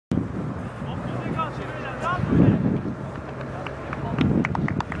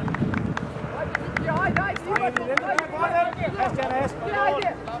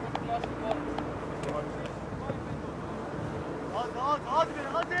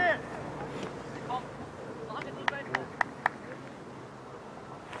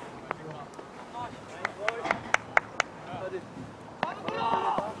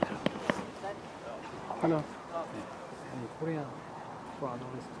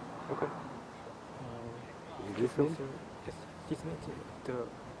Okay. Is this film? Yes. This match, the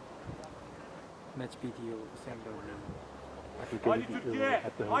match video sent You can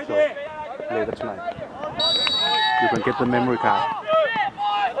at the hotel later tonight. You can get the memory card.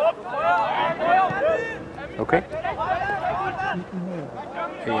 Okay?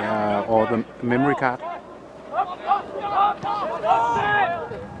 Or the memory card.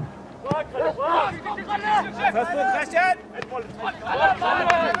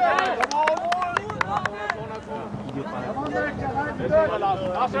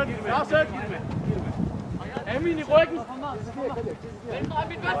 Amin i ryggen.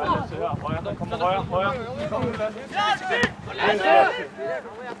 Højre, kommer højre, højre.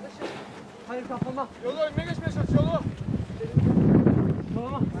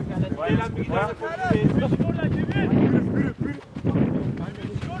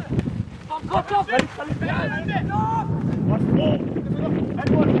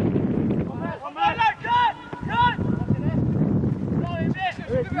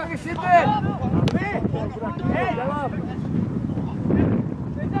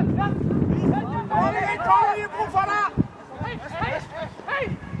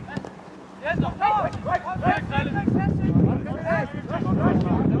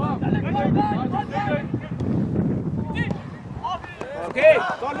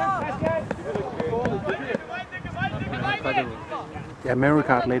 Yeah, memory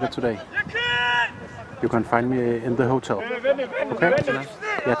card later today. You can find me in the hotel. Okay? Tonight?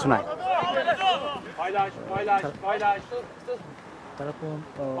 Yeah, tonight.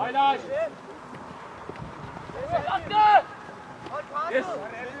 Yes.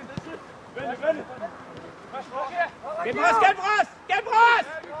 Gem pres!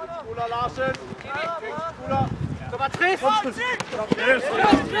 Skulder Larsen. Skulder. Der var 60.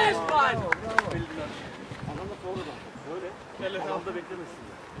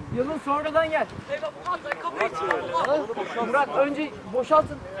 Yılın sonradan gel. Murat önce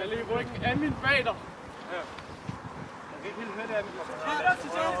boşaltın. Emin bag dig.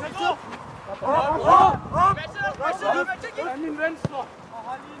 Emin venstre.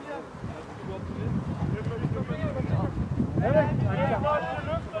 Evet.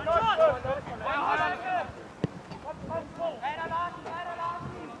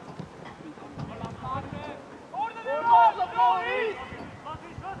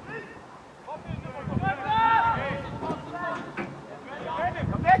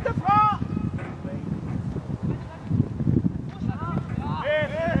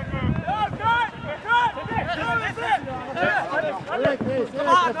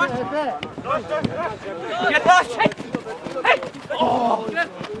 Get lost! Hey! Oh!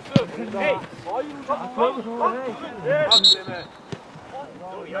 Hey!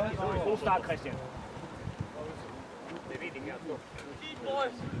 God start, Christian.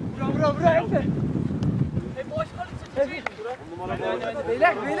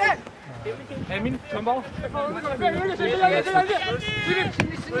 Beyler! Emin, kom bag.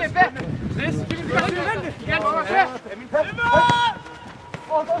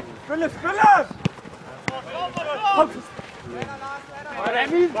 Spille! Var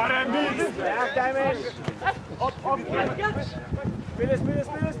Emil! Stærkt, Emil! Op! Spille! Hey!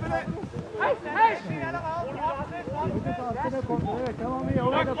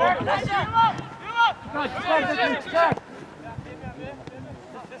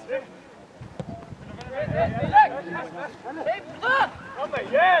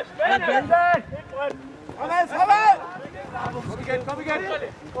 Kom igen!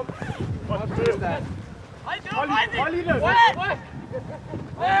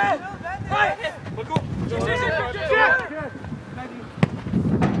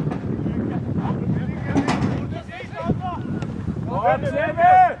 Hold i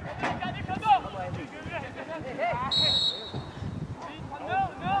det!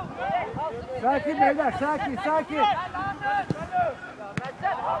 Sakin beyler, sakin.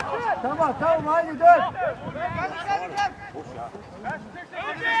 Tamam, hadi dön.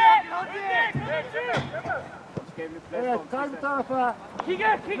 Evet, kay bu tarafa.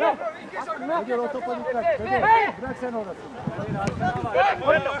 Kigge! Hadi o topa dikkat. Bırak sen orası.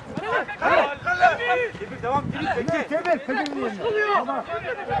 Devam, Kadir yerine.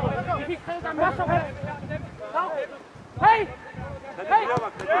 Tamam. Hey!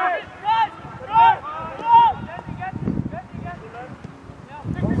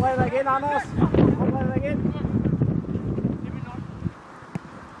 Kollarına gel Anas. Kollarına gel.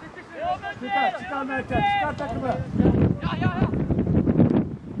 Çıkar Mertcan. Çıkar takımı. Ya.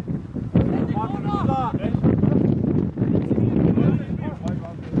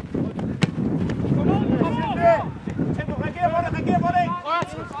 Reager på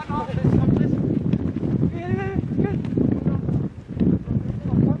det!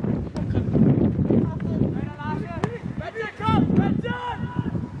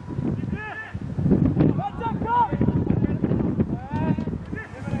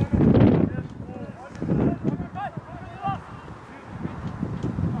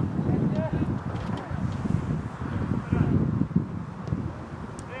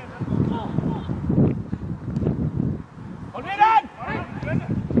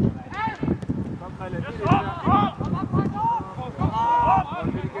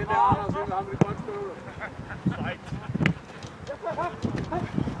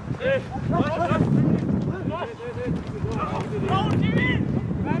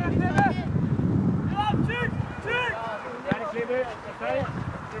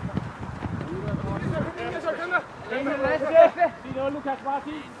 Lukas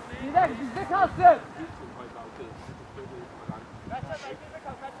Martin. Bizde, bizde kalsın.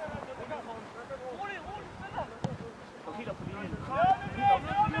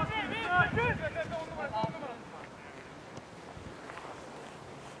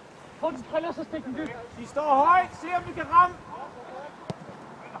 Koncentrer os stikken dybt. De står højt. Se om vi kan ramme.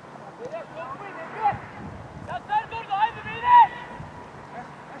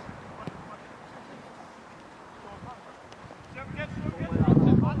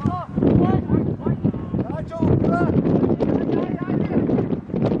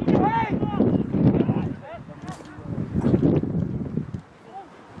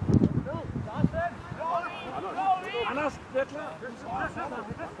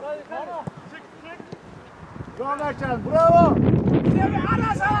 Bravo Mertcan, bravo!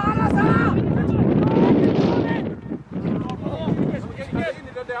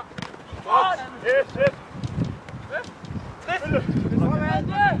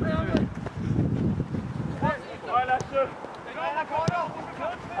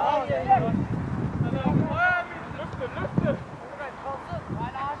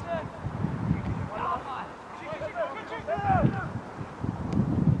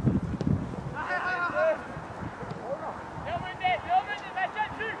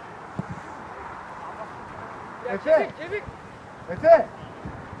 Efe! Efe!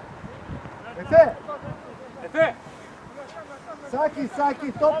 Efe! Efe! Sakin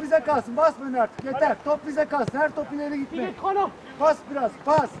sakin, top bize kalsın, basmayın artık, yeter. Top bize kalsın, her top ileri gitme. Pas biraz,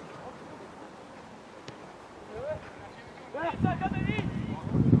 pas.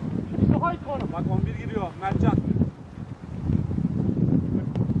 Bak 11 giriyor Mertcan.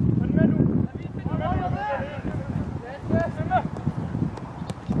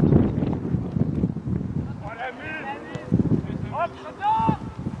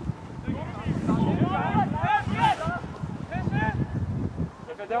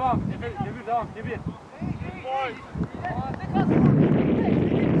 Efe devam. Efe devir devam. Devir.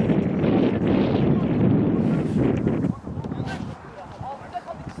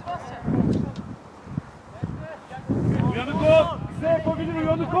 Uyanık ol. Bize yapabilir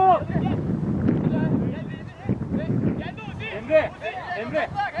uyanık ol. Emre. Emre.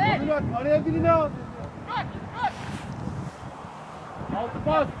 Araya birini al. Altı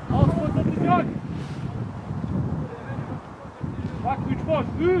pas. Altı pas atacak. Bak 3 boş.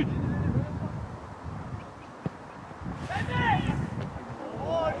 3.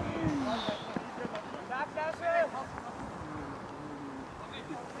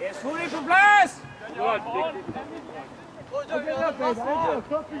 Es voel på plads!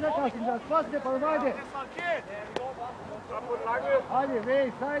 Top bize kalsın biraz, pas yapalım hadi. Hadi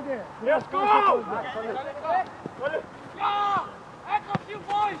Reis, hadi. Let's go!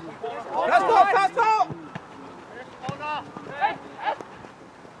 Fast op!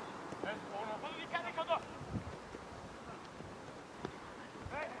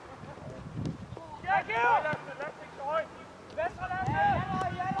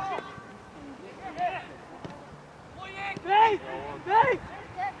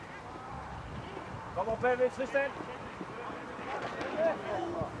 Kom op, Ben, Tristan.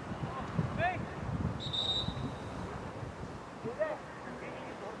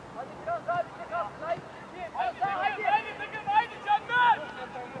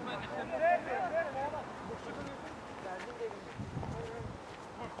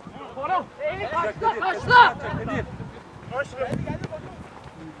 Kaçla!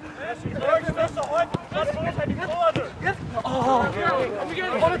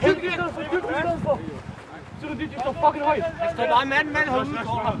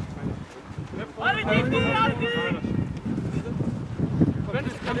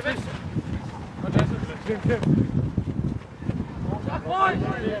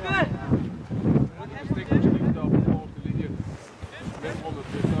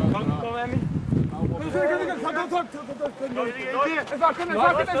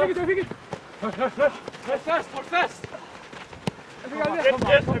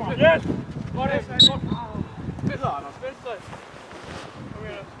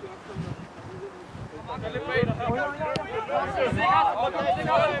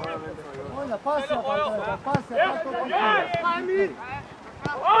 Oyna, pas yap arkadaşlar, pas yap.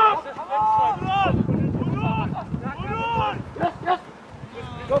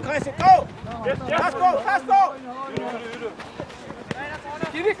 Go, Kreisje, go! Fast go, fast go!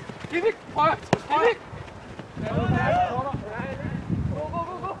 Givik, givik, givik.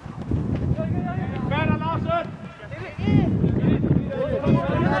 Verder, Larsen!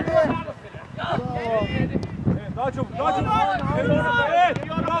 Daha çabuk, daha çabuk! Evet,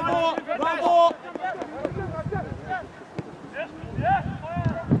 bravo, bravo!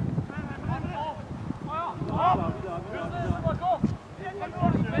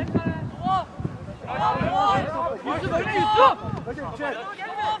 Yusuf öyle Yusuf. Hadi çek.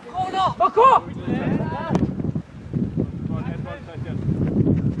 Bako.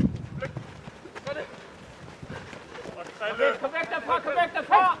 Kom weg daarvan, kom weg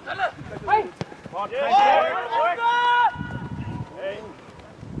daarvan. Hey.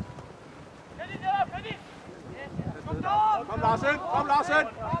 Kom Larsen, kom Larsen.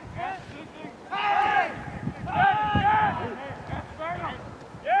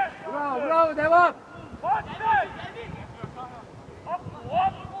 Bravo, bravo, devam.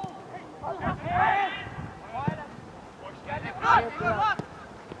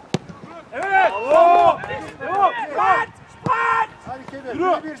 Evet. Hadi Kemir,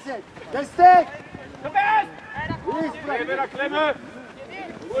 yürü bir sek. Destek. Geweest. Reis bırak. Weer klimmen.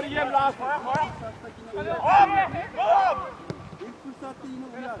 Voor die hem laat. İlk fırsatta yine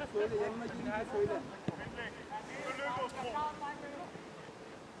uyar. Söyle, yanına gelince söyle.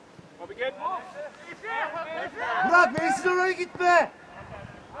 Kom ik in? Bırak, Reis'in oraya gitme.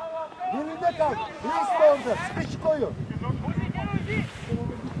 Yerinde kal. Reis de orada. Sıkışık koyu.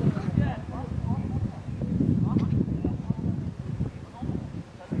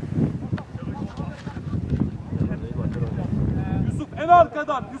 Yusuf en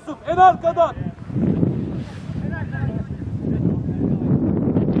arkadan. Yusuf en arkadan.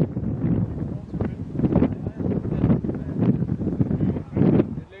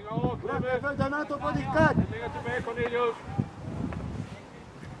 Bırak Efe, dönen topa dikkat. Liggen erbij, Cornelius.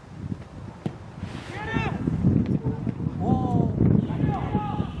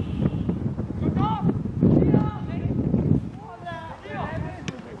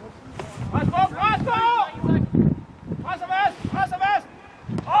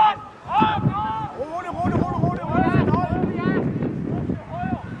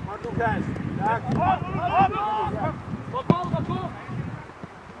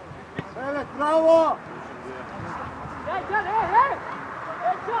 Evet, bravo.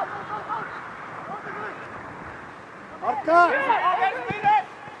 Arka.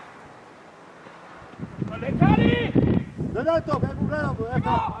 Dönen top. Bravo. Efe.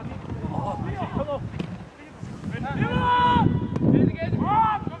 Tamam.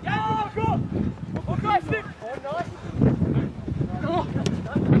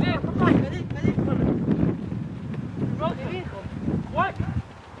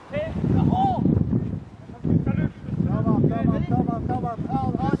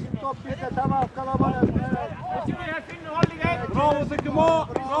 Al şimdi top bizde. Tamam, kalabalık. Evet. Bravo takıma.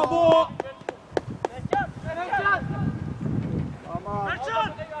 Bravo. Tamam.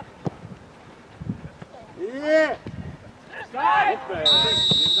 İyi.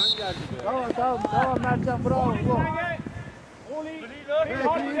 Tamam Mertcan, bravo. Evet,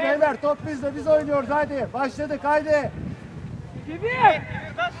 iyi beyler, top bizde, biz oynuyoruz, hadi. Başladık, haydi.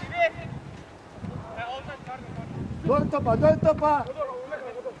 Dön topa.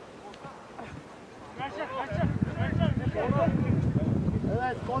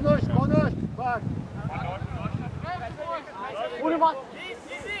 Evet, konuş. Bak.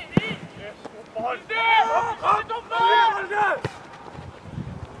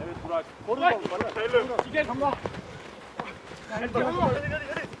 Evet Burak. Koru bakalım.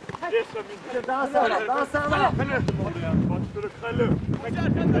 Daha sağlam.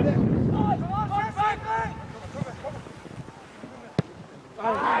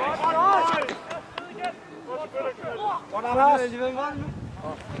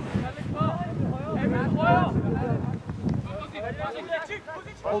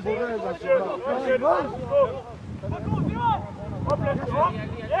 O burada ne başlıyor?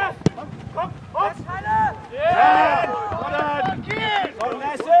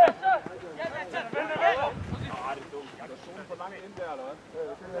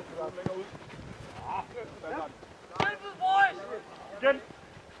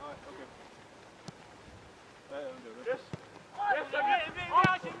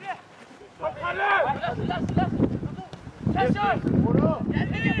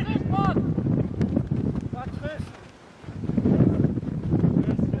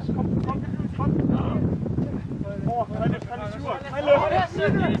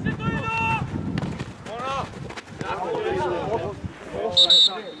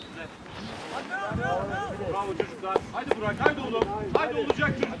 Bravo çocuklar. Haydi Burak, haydi oğlum. Haydi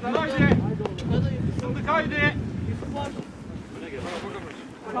olacak çocuklar, haydi. Isındık, haydi.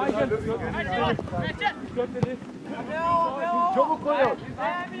 Çabuk koyun.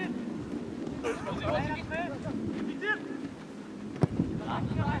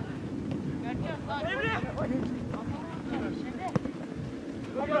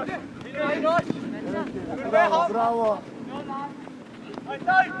 Bravo.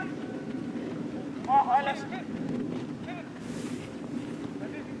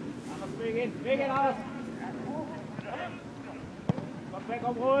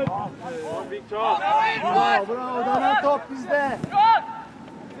 Bravo, bravo. Dönen top bizde.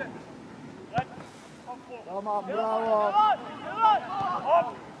 Tamam, bravo.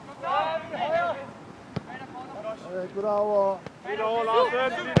 Evet, bravo.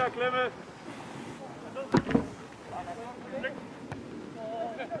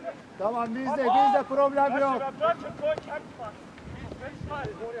 Tamam, bizde problem yok.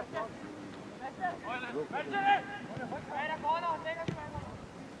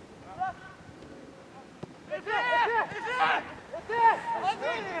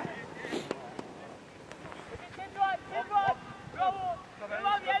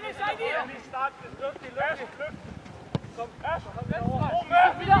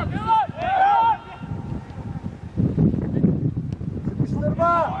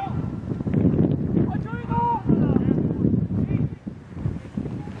 Sıkıştırma.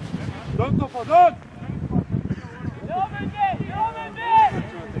 Dön topa dön.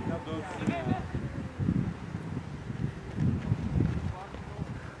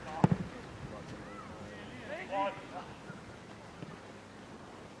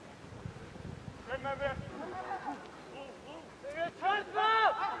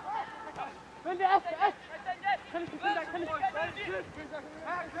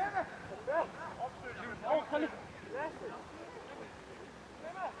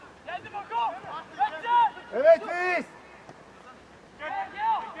 Evet Reis.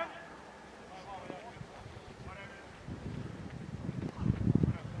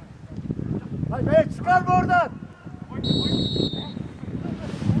 Hayır Mehmet çıkarma oradan.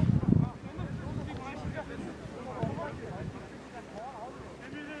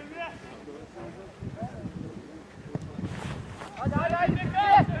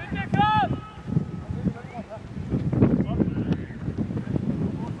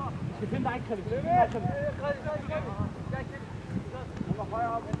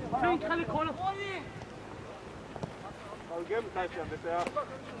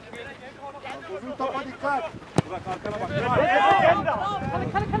 Uzun topa dikkat. Bırak arkana bak.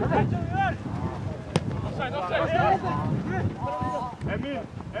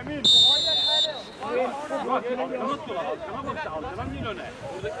 Emin. Bak, arkana tut. Arkana bak. Arkadan gel öne.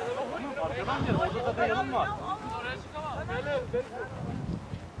 Buradaki arkadan gel. Orada zaten yanım var.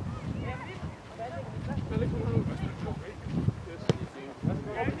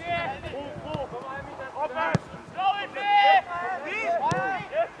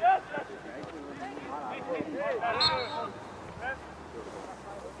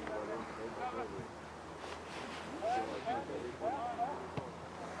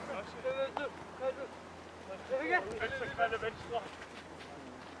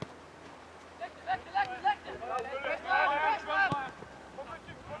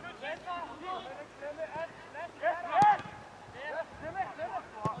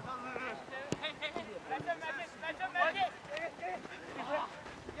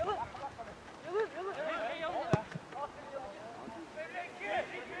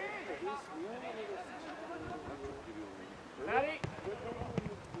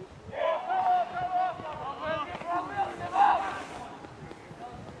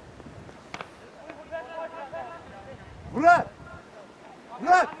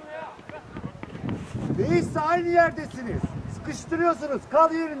 Bırak. Reis'le aynı yerdesiniz. Sıkıştırıyorsunuz.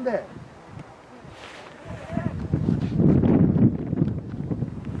 Kal yerinde.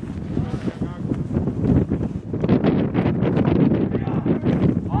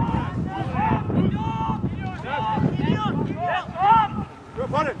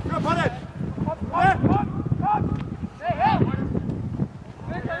 Köparet.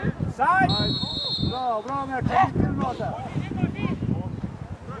 Say. Bravo Mert. Bitirme orada.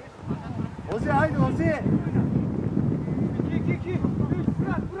 Ozi haydi Ozi. 2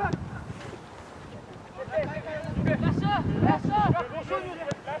 bırak.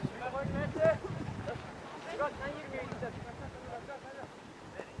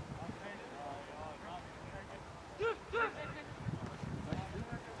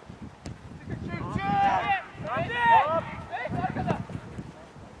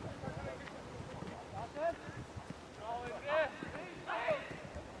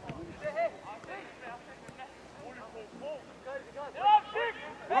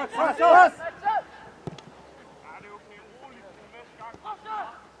 Bas.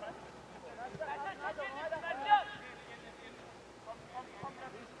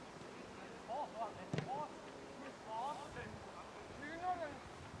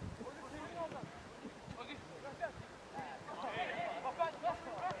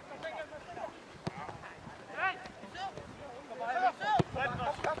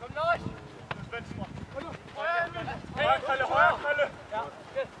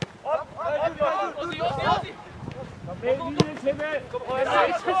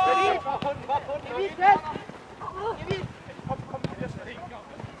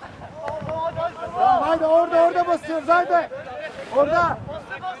 Tamam haydi orada basıyoruz haydi. Orada.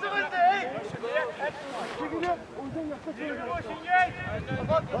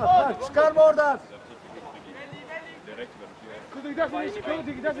 Bak çıkarma oradan.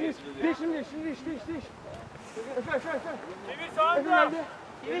 Çevir sağında.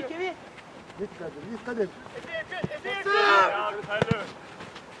 Git Kadir.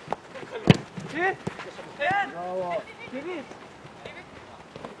 Bravo.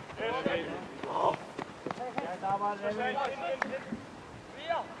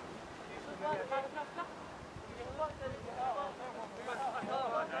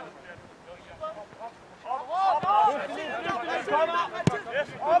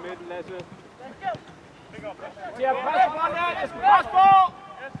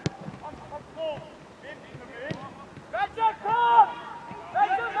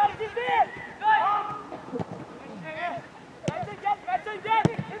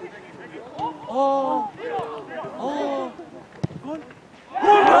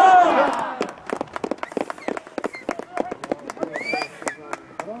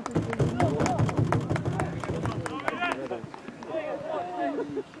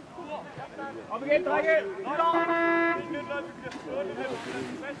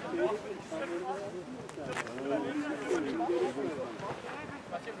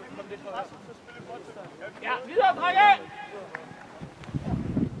 Ja, wieder Frage!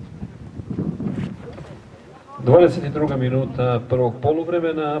 22. minuta prvog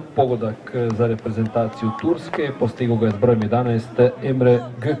poluvremena, pogodak za reprezentaciju Turske, postigo ga je s brojem 11 Emre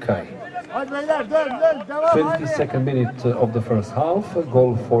Gökay. Hadi beyler dön devam 22nd minute of the first half,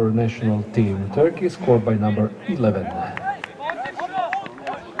 goal for national team Turkey, scored by number 11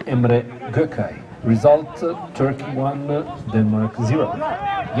 Emre Gökay. Result Turkey 1, Denmark 0.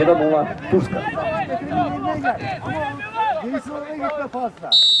 1-0 Turska. Gerisi oraya gitme fazla.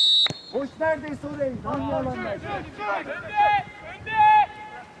 Boş neredeyse oraya git. Hangi alandaysa.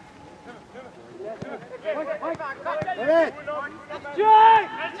 Evet.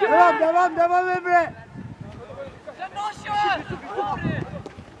 Devam Emre.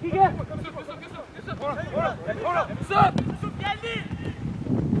 Stop.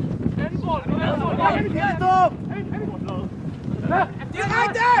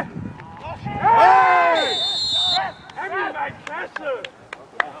 Hey!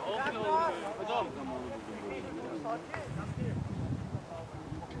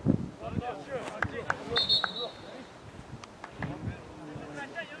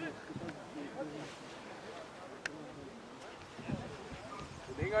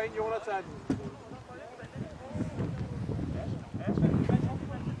 Dinger in Jonathan.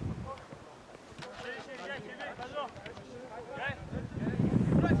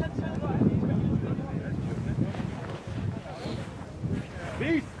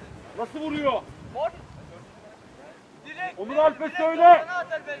 Reis nasıl vuruyor? Onur Alp'e söyle.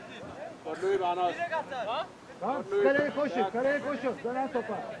 Direkt atar. Tamam, kaleye koşun. Dönen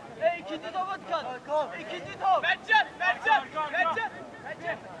topa. İkinci topa dikkat. İkinci top. Mertcan.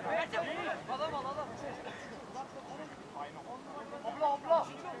 Adam. Abla.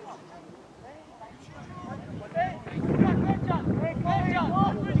 Mertcan.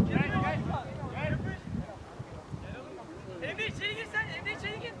 Emre içeri gir sen.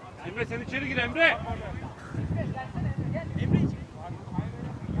 Emre sen içeri gir Emre.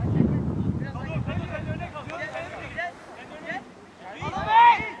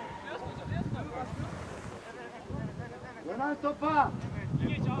 Dönen topa.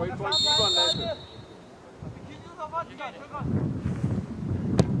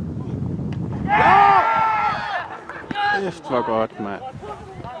 Kæft, hvor godt, mand.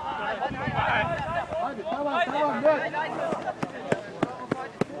 Hadi tamam dön.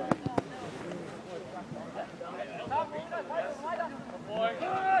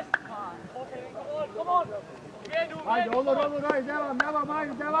 Haydi olur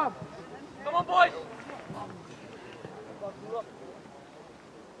haydi devam. Come on boys.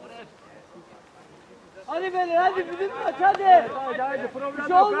 Hadi beyler hadi bizim maç hadi. Haydi problem Bir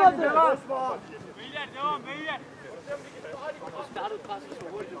şey olmadı. Beyler devam beyler.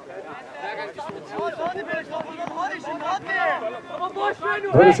 Ama boş ver.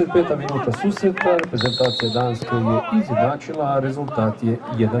 25. minuta susreta, reprezentacija Danske je izjednačila, rezultat je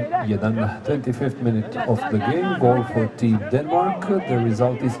 1-1. 25th minute of the game, goal for Team Denmark, the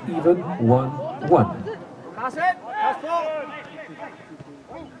result is even 1-1.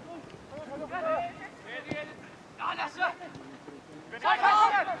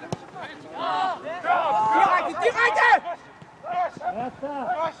 Direkte!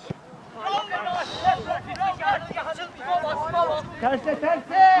 Terse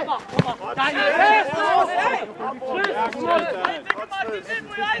terse.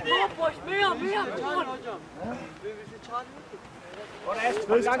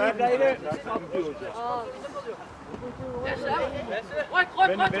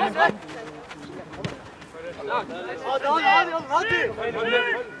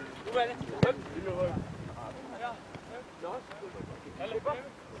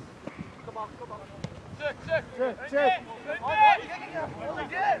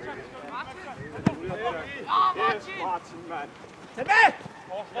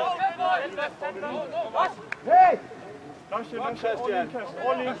 Hey!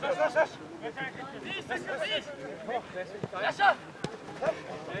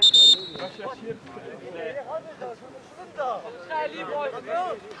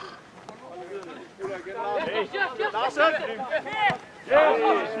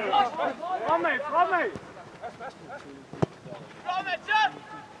 Fremad!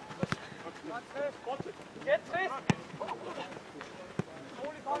 Get trist!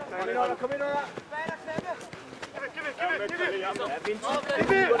 Kom ind under!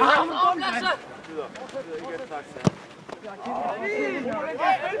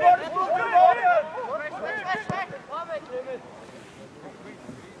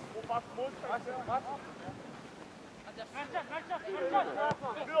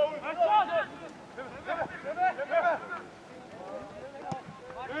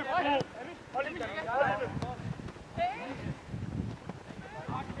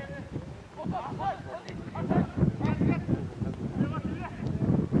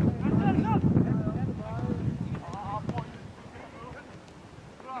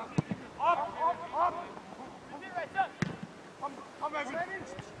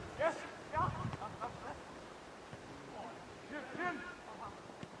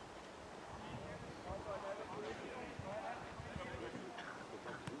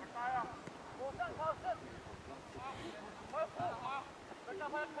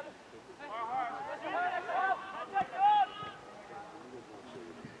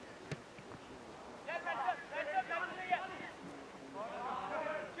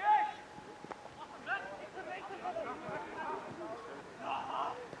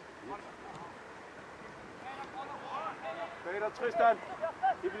 Peter, Tristan,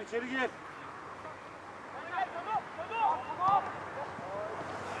 det bliver til igen.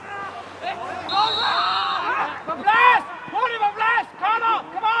 På plads! Hurtigt på plads! Connor,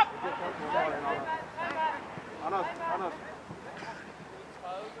 kom op! Anders.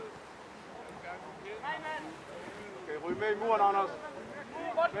 Okay, ryg med i muren, Anders.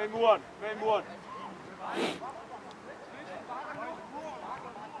 Med i muren.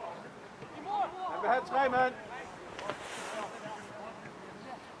 Han vil have 3 mand.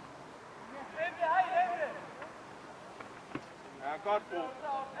 Ja, godt, Bo.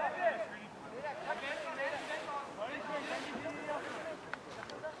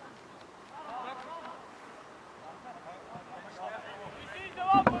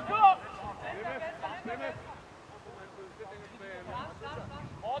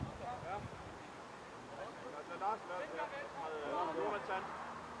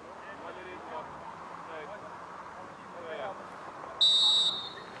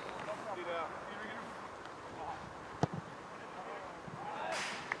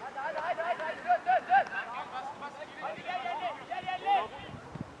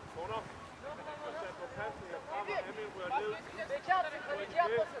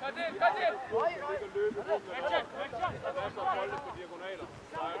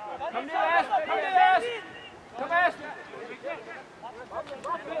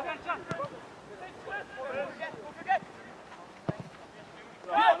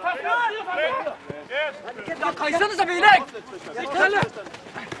 Kaysana sa beyler!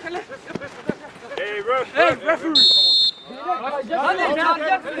 Hey, referee! Hadi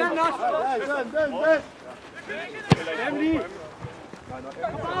çağıracak sen lan! Dön! Emri!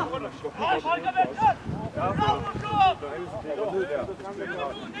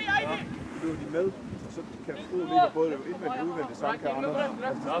 Løber de med, så kan Frode ligge både indvendigt og udvendigt, så kan Anders.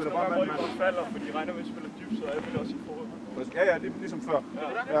 Der er også bare bolden falder, for de regner med at spille dybt, så jeg vil også i forhold. Ja, det er ligesom før.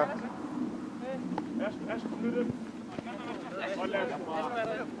 Ja. Og lad os bare.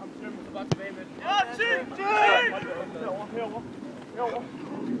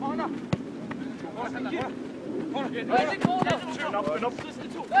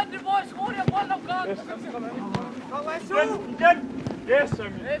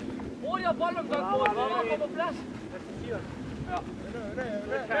 Rolig og boldomgang på plads.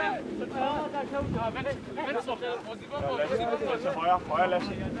 Højre,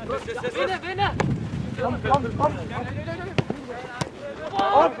 Lasse. Vinde! Kom!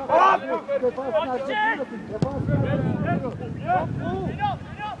 Op! Defansen er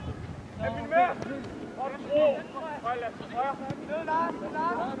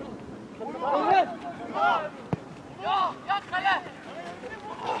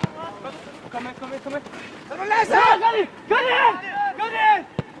Kom med! Kan du læse? Gør det!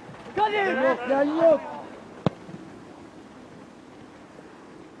 Yok.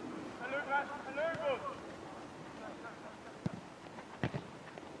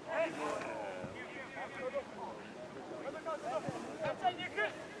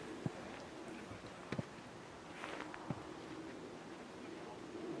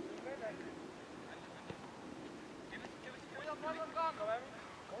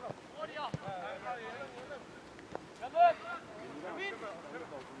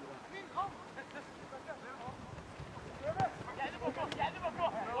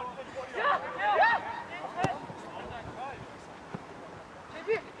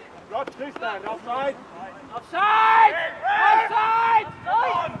 Godt, Christian. Offside.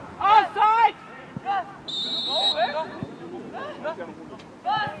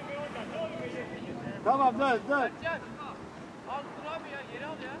 Tamam dön.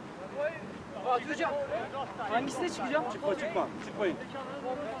 Atacağım. Hangisine çıkacağım? Çıkmayın.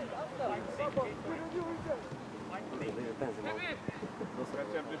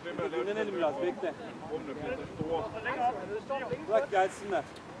 Dinlenelim biraz, bekle. Bırak gelsinler.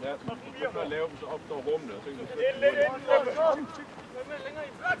 Ja, så kan lave dem, så opstår rummene, og så kan du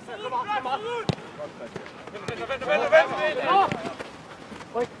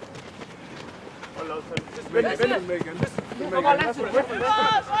Vend med igen.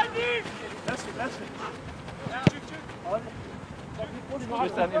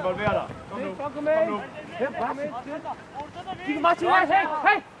 Christian, involver dig. Kom nu. Kig Martin, hey!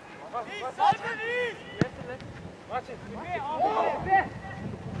 Hey! Kom Lasse!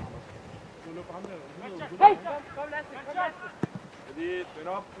 Vend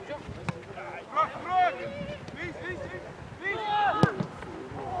op.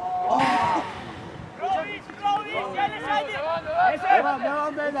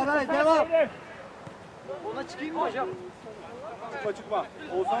 Devam beyler hadi devam. Ona çıkayım mı hocam? Çıkma.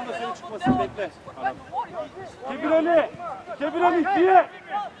 Oğuzhan da senin çıkmasını bekle. Kebir Ali, ikiye.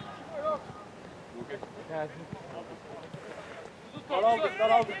 Daraldık.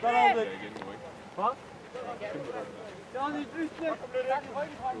 Yani üstte.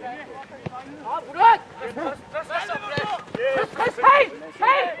 Ha Burak!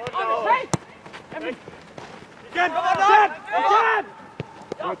 Hey! Igen!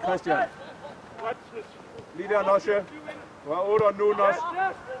 Godt, Christian. Lige der, Nosje. Du har 8 nu, Nos.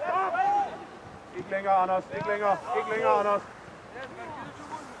 Ikke længere, Anders. Ikke længere, Anders.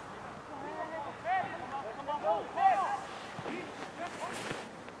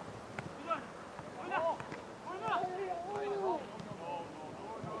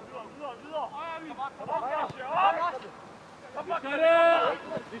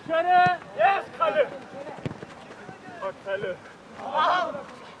 Dışarı! Yes, Kalle! Godt, Kalle.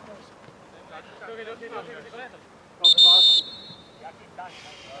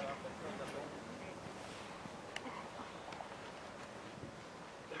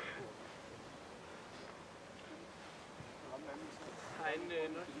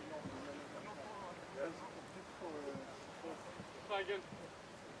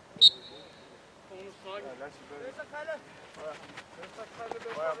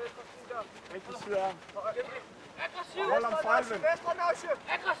 Hold om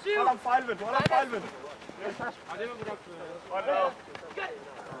fejlvind. Hold om fejlvind.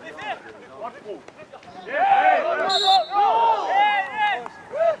 Godt, bro.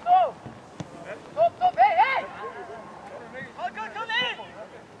 Stop, hey! Kom ned!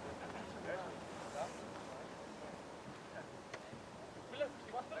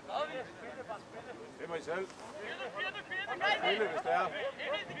 Det må I selv. Spille, hvis det er.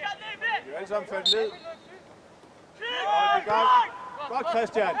 Vi er alle sammen faldet ned. Hold i gang. Godt,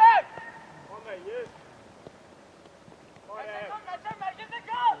 Christian.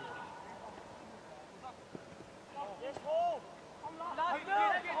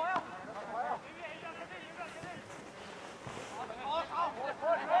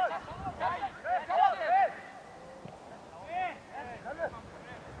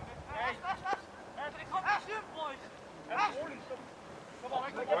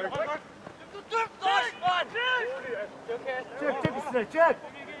 Çık üstüne çık.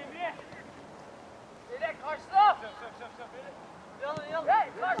 Direkt karşıla.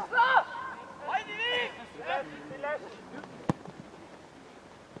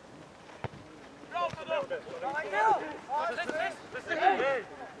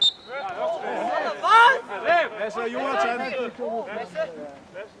 Lasse og Jonathan.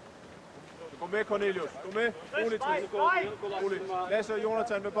 Kom med, Cornelius. Kom med. Roligt, roligt. Lasse og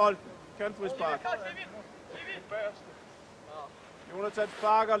Jonathan med bold. Kantfrispark. Jonathan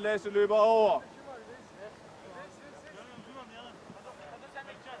sparker, Lasse løber over.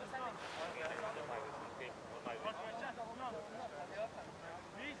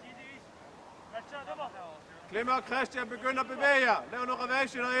 Klemmer og Christian begynder at bevæge jer. Lav noget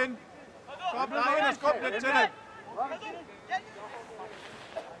revanche derinde. Kom der ind og skub lidt til det.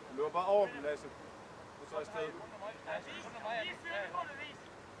 Du løber bare over dem, Lasse. Og så afsted. Helt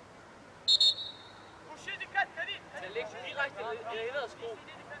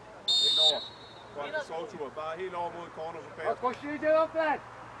over. Godt en sovtur. Bare helt over mod corner på banen. Der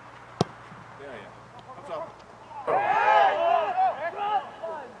ja. Kom så.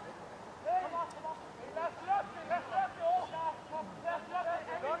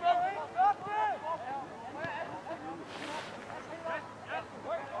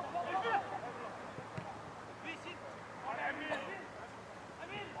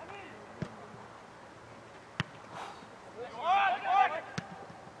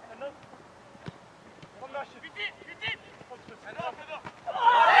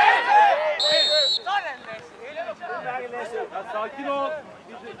 Sakin ol.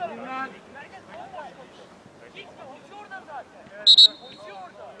 Dinlen.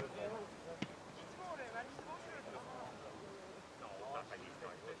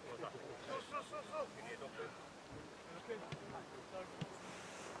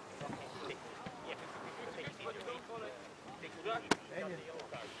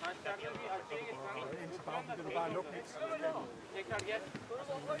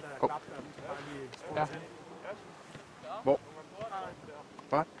 Ja. Hvor?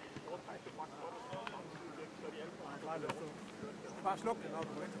 Hvad?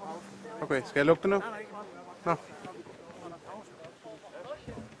 Okay, skal jeg lukke det nu? Nå.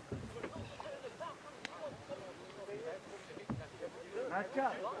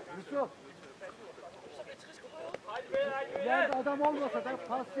 Yusuf. Yerde adam olmasa da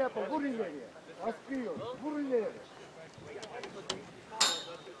pas yapın. Vur ileriye. Baskı yok. Vur ileriye.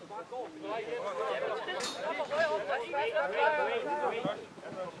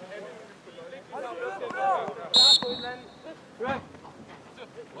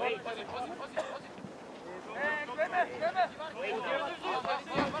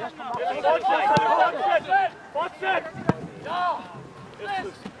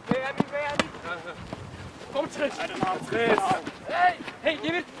 Kom Tris! Hey,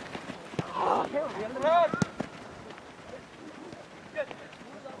 David!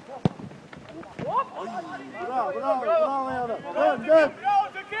 Bravo, bravo, bravo yavrum. Dön, dön.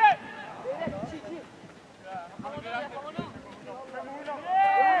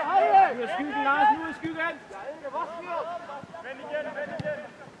 Hayır! Nu er skyggen, Lars, nu er skyggen! Vend igen, vend igen!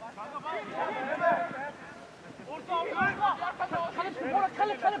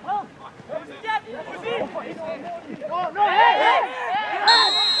 Kalle, prøv!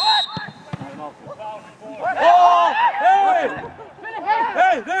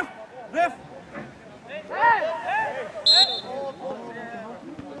 Hey, ref!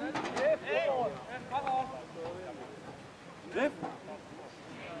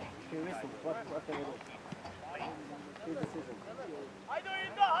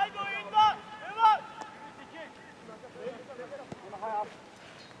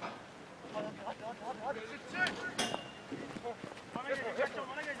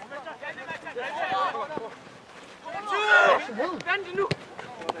 Vent nu!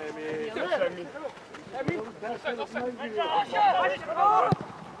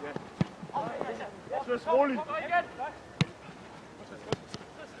 Tris, rolig.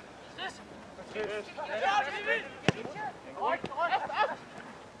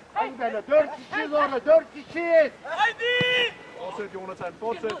 Hadi 4 kişiyiz orada, 4 kişiyiz. Haydi! Fortsæt, Jonathan,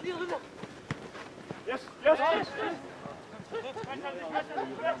 fortsæt. Yes, yes!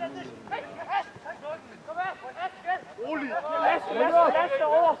 Rolig. Lasse,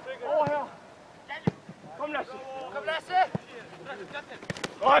 over her. Kom Lasse. Kom Lasse!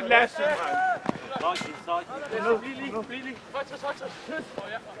 Godt, Lasse, mand. Bliv lige.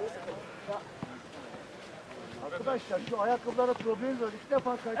 Arkadaşlar şu ayakkabılara problem var. 2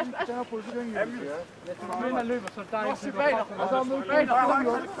 defa kaydım, 2 tane pozisyon yiyoruz ya. Man løber, så der er ikke sikkert. Adamları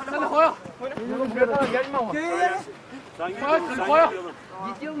tutuyor. Sen højre. Hjælp mig over. Højre.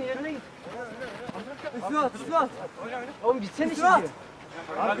 Git yolun yerine git. Üstüne at. Oğlum gitsene şimdi.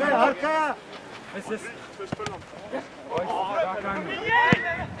 Arkaya.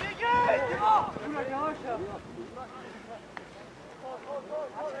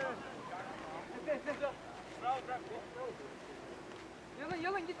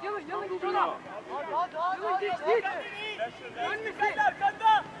 Yalın git. Yalın git. Ölmesin.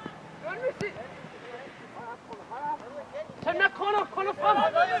 Arkanda. Ölmesin. Sen ne konu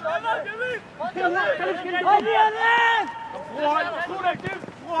falan. Hadi Yalın.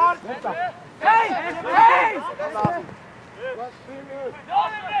 Fuhal. Hey.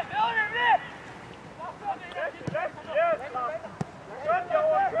 Devam Emre.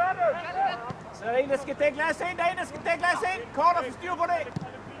 Så er der en, der skal dække Lasse ind. Kort og få styr på det.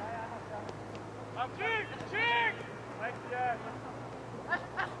 Çık!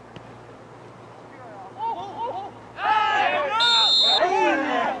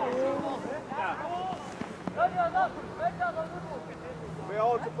 Vær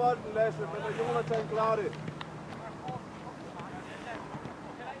over til bolden, Lasse, men er Jonathan klarer det.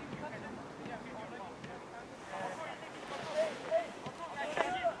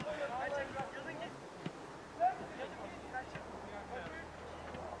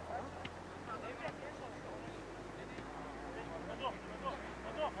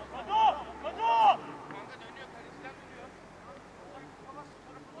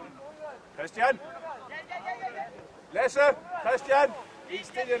 Christian! Lasse! Christian! I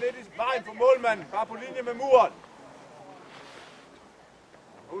stiller lidt i vejen for målmanden. Bare på linje med muren.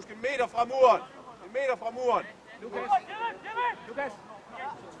 Husk 1 meter fra muren. 1 meter fra muren. Lukas.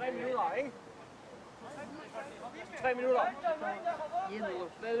 3 minutter, ikke? 3 minutter.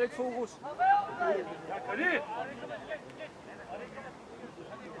 Stadigvæk fokus.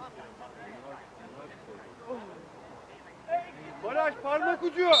 Baraj parmak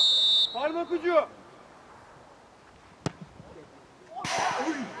ucu. Parmak ucu.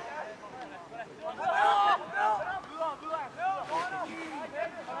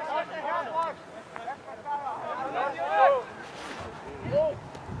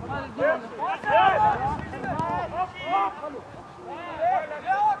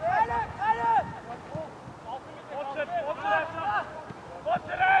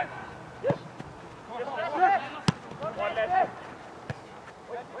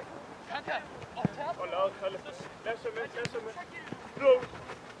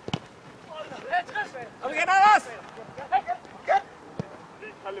 Kom igen, Anders!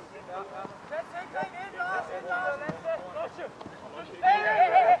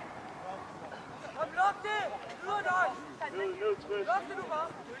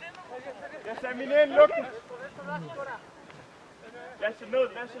 Lasse, min ind, luk den! Lasse ned,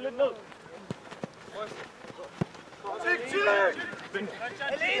 Lasse lidt ned!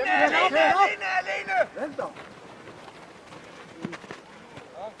 Alene! Vent dog.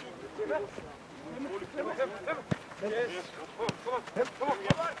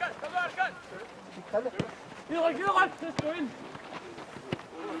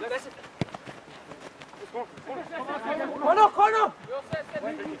 Kom nu!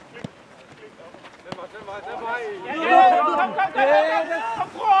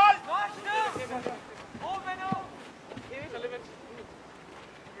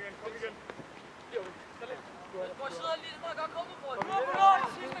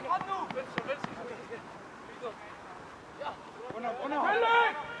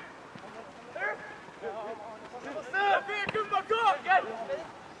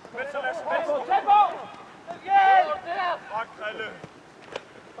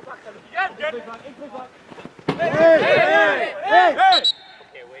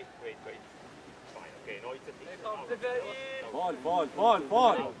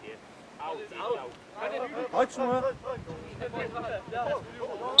 Bold. Aç şunu.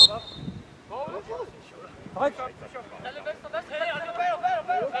 Aç.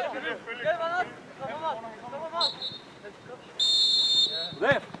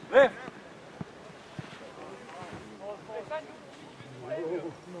 Ref.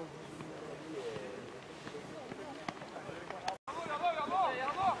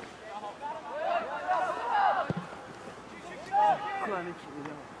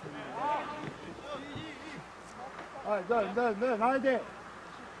 Haydi dön haydi.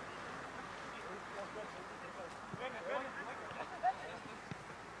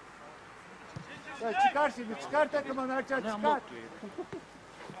 Ya çıkar şimdi çıkar takımı Mertcan çıkar.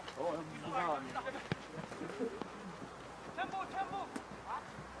 Tempo.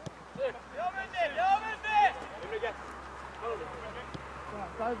 Devam Emre.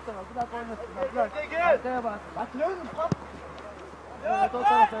 Sağ bir dakika oynasın. Arkaya bak. Bak lan. Evet o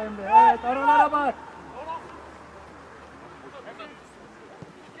tarafa Emre. Evet aralara bak.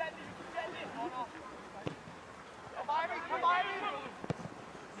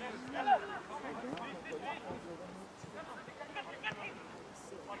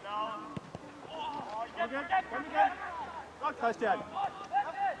 Christian.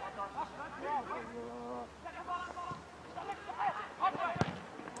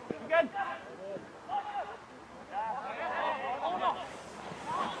 Igen.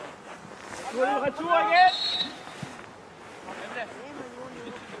 Nu er det retur igen.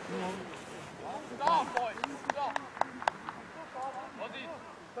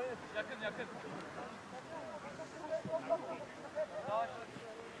 Yakın.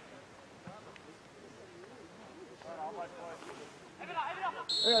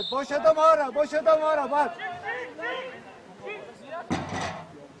 Evet, boş adam ara, bak.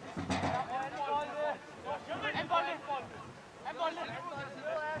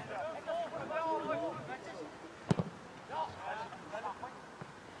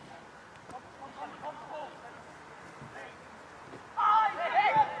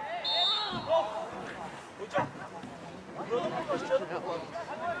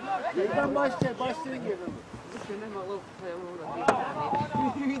 Geriden başlayın geriden.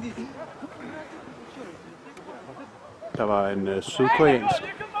 Der var en sydkoreansk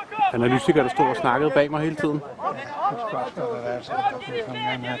analytiker, der stod og snakkede bag mig hele tiden.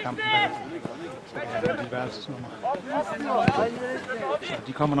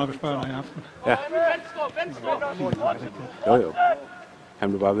 De kommer nok og spørger dig i aften. Ja. Jo. Han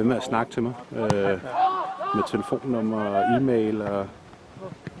blev bare ved med at snakke til mig. Med telefonnummer og e-mail og...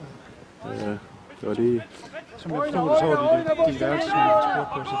 det var lige... Som jeg forstod det, så var det de værelse, som jeg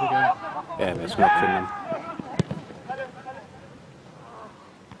spurgte på, så fik jeg... Ja, men jeg skal nok finde ham.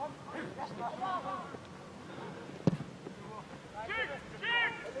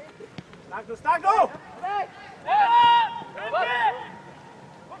 Snak nu!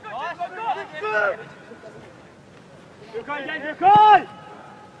 Gökhan!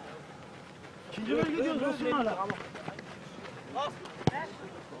 İkinci bölge gidiyoruz Osman'a.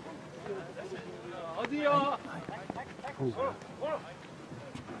 Hadi ya!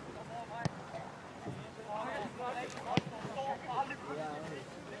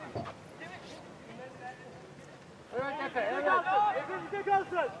 Evet Efe, evet. Efe bize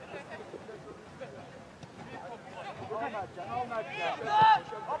kalsın.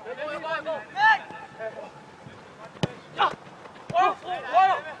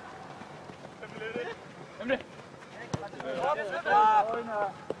 Emre.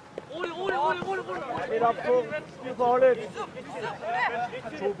 Rolig. Et op på. Styr på holdet.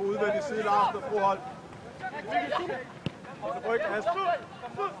 To på udvendig side, Lars, og frohold. Ryk, Asp.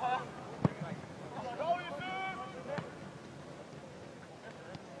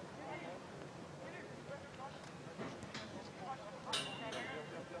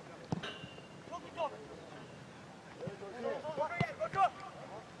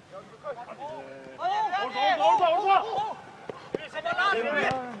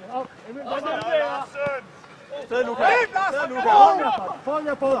 Sted, Luka! Hold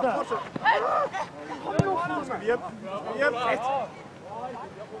jer på der! Skal vi hjem? Hjem!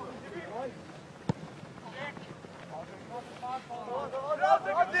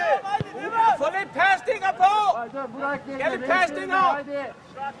 Få lidt pasninger på! Skal lidt pasninger!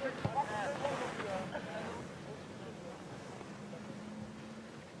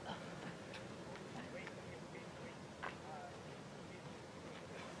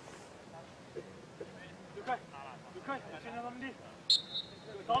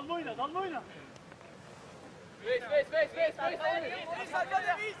 Dalma oyna. Space.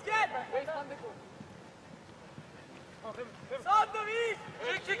 Sandavis!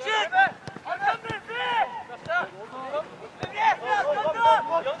 Çık! Arkamda Efe!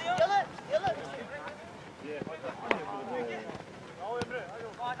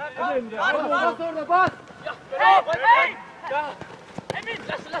 Bas orada, bas! Emin,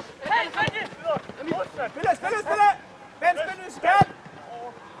 lass! Hey! Spille! Hvem spiller vi skal?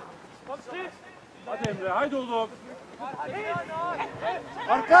 Hadi Emre, haydi oğlum.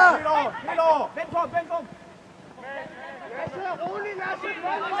 Arka! Helt over! Vend kom! Rolig, Lasse!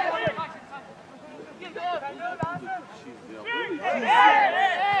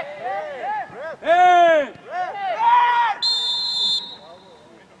 Hey!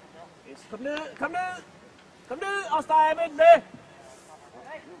 Kom ned og steg Emil med!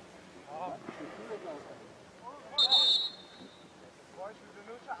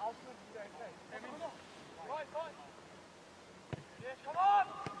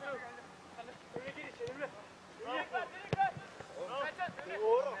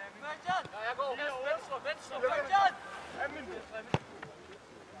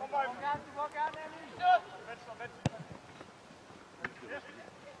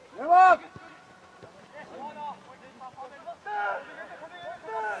 Devam!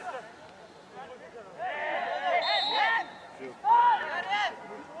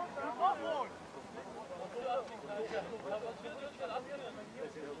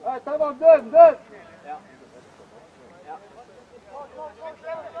 Ja, tamam, dön, dön.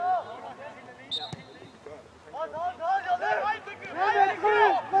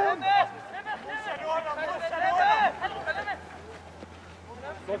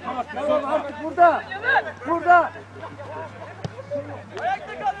 Tamam, artık burada. Burada.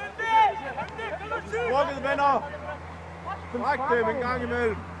 Strukket venner. Træk dem en gang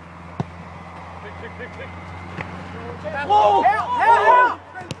imellem.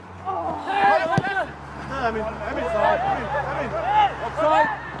 Amin. Offside.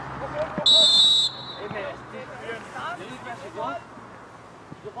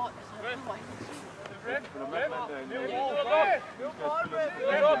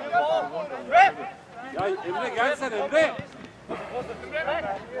 Ya Emre gel sen Emre.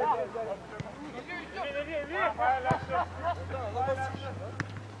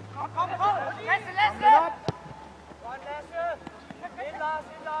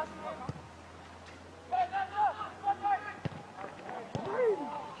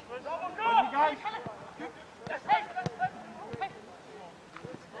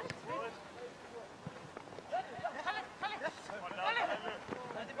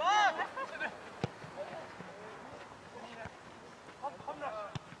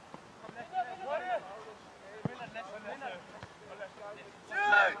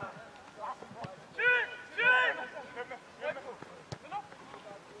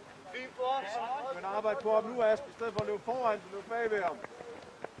 Men arbejde på ham nu, Asp, i stedet for at løbe foran, så løbe bagved ham.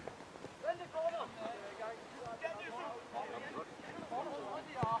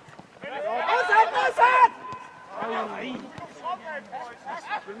 Offside!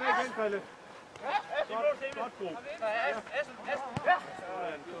 Spil med igen, Palle. Godt, Bo.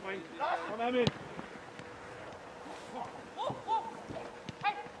 Kom Amin.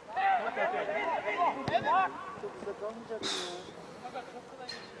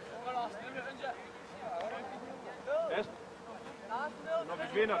 Asp, når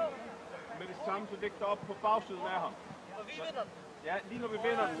vi vinder med det samme, så læg dig op på bagsiden af ham. Ja, lige når vi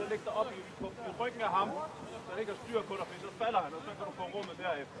vinder, så læg dig op i ryggen af ham, så det ikke har styr på dig, for så falder han, og så kan du få rummet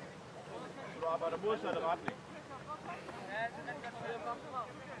derefter. Så du arbejder modsatte retning.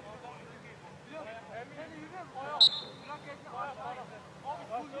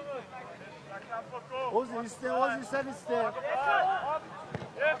 Ozi iste, Ozi sen iste.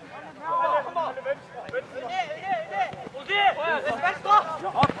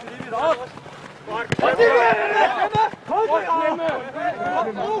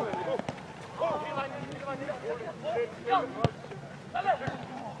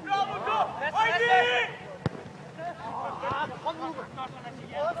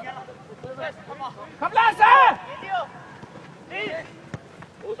 Kom Lasse!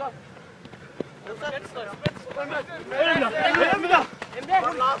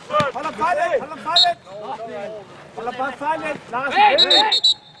 Hold ham bare fejlet! Lars!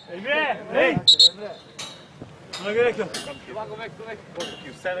 Hey! Nu er det ikke. Gå væk.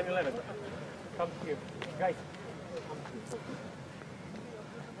 You sat in 11. Come here. Guys.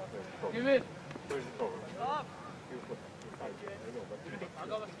 Give it.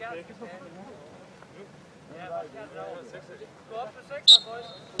 Gå op på 6'er, boys.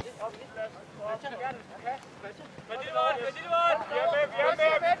 Hvad det var? Vi er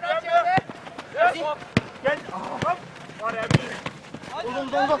med. Kom! Hvor er det min?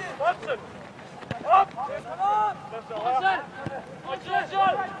 Botsen! Op!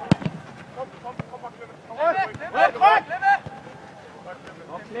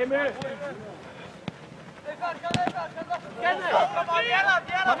 Kom, Klemme!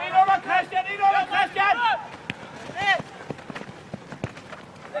 Kom ind under Christian!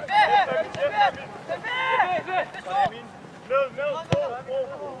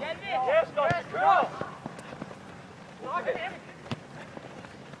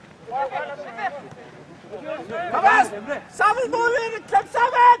 Kom on! Sammen modvind! Klem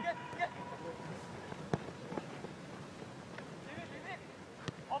sammen!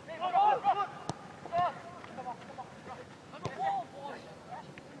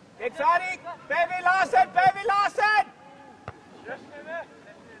 Ikke færdig! Bagved Larsen!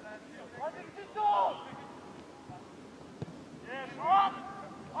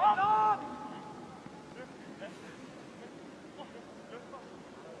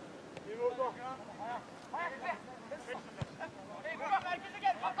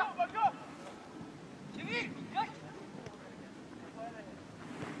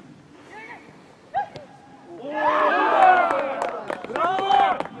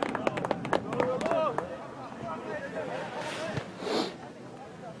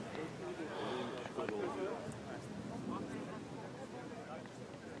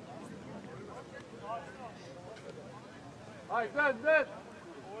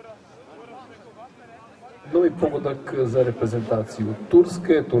 Novi pogodak za reprezentaciju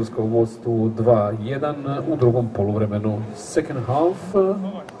Turske. Turska u vodstvu 2-1 u drugom poluvremenu. Second half.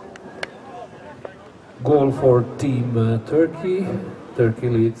 Goal for team Turkey. Turkey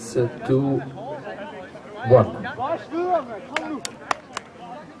leads 2-1.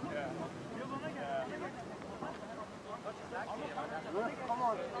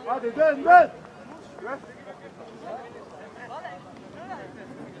 Hadi dön dön.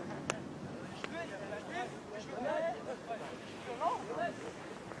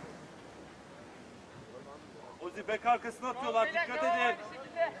 Ozi bek arkasına atıyorlar. Dikkat edin.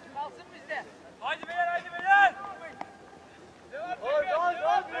 Kalsın bizde. Haydi beyler, haydi beyler.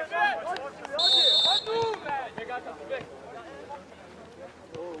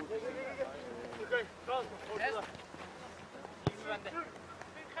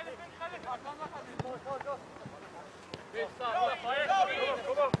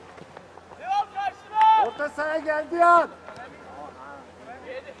 Orta sahaya geldi an.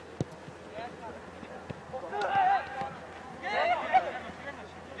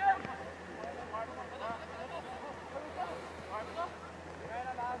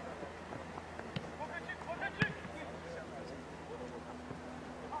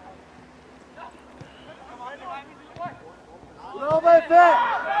 Bravo Efe.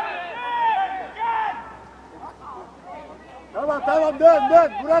 Tamam tamam dön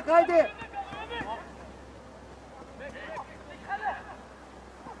dön. Burak haydi.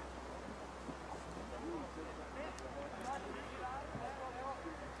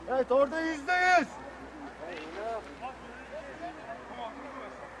 Evet orada %100.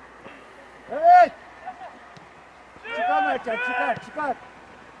 Evet. Çıkar Mertcan çıkar çıkar.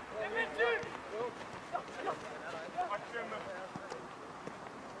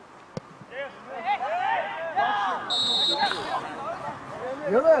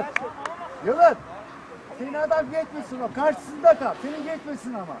 Yılın. Yılın. Senin adam geçmesin o. Karşısında kal. Senin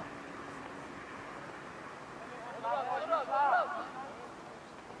geçmesin ama.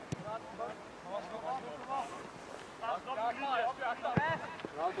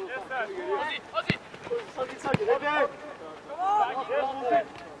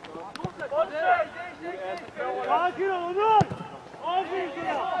 Sakin ol Onur. Aferin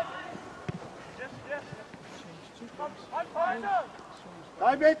sana.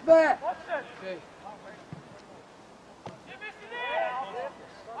 Kaybetme.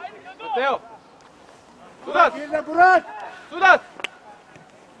 Mateo! Sudat! Yerine Burak. Sudat!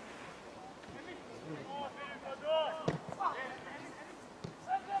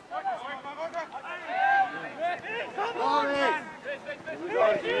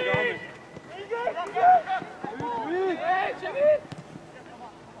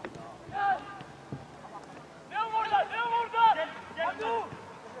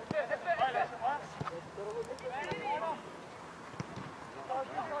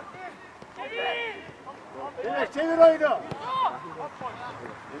 Evet çevir oyunu.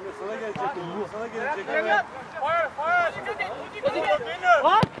 Emre sana gelecek. Emre sana gelecek. Evet.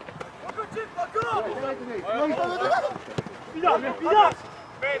 Bak. Bakın çık bakın. Bir daha. Bir daha.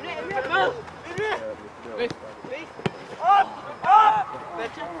 At. At.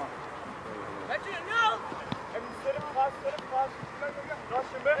 Bekle. Bekle ne al? Emre'lerin pas. Kaç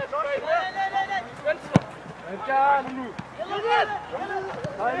şimdi. Erkan.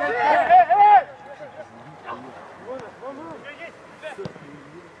 Kaybetme.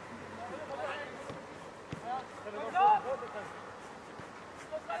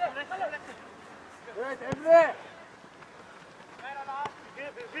 Evet Emre.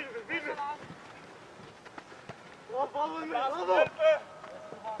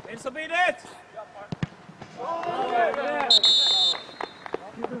 Elsa Beylet.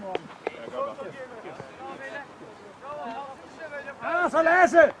 Asa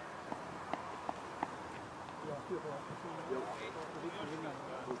läser.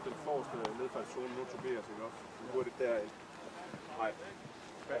 Husk den forreste nedfaldszone, nu Tobias, ikke også? Nu går det derind. Nej.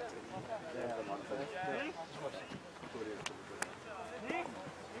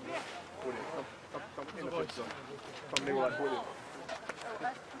 Kom ind og flyt så. Kom Nikolaj hurtigt.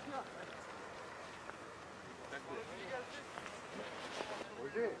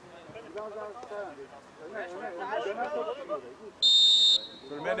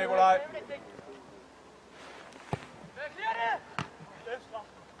 Følg med Nikolaj.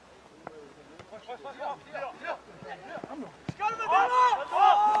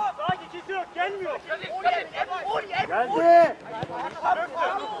 Sanki kimse yok, gelmiyor. Geldi.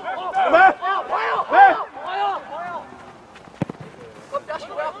 Ömer! Kom, daar is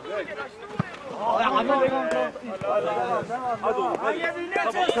geweldig. Hadi oğlum. Hadi.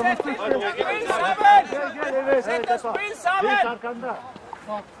 Evet arkanda.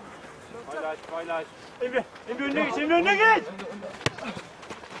 Paylaş. Emre önüne geç. Emre önüne geç.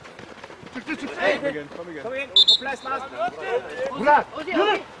 Çık. Come again. Place last. Burak.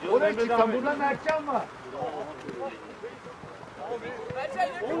 Yürü. Oraya çıksan burada Mertcan var.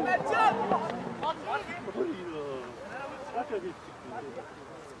 Mertcan!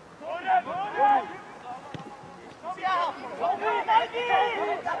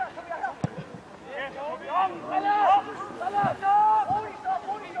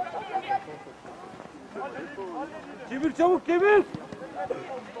 Çevir çabuk çevir.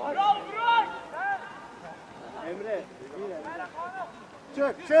 Emre.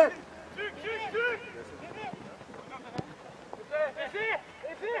 Çık.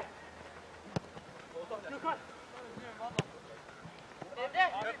 Efe! Gökhan!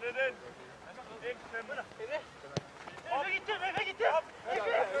 Efe gitti!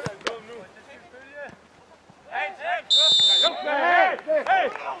 Efe! Yok be. Hey.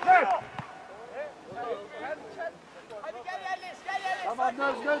 Hadi gel yerleş! Tamam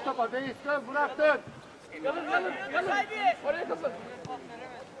dön topa. Reis dön. Burak dön. Oraya kapın!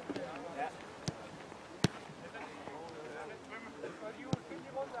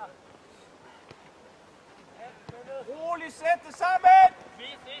 Rolig, sæt det sammen!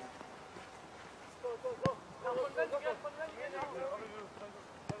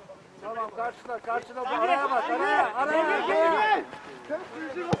 Tamam karşına bu araya bak. Araya.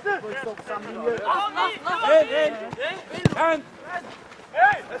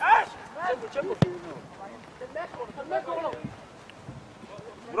 Hey!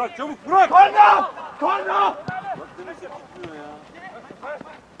 Burak çabuk Burak! Korna!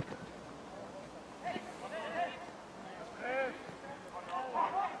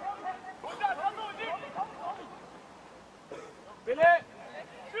 Bile!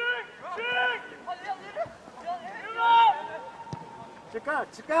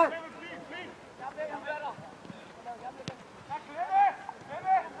 Çıkar.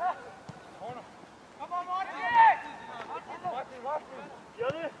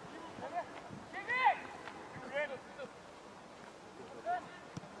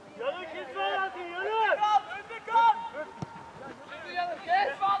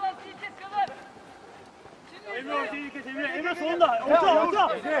 Emre sonunda!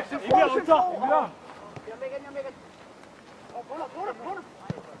 Orta! Emre orta!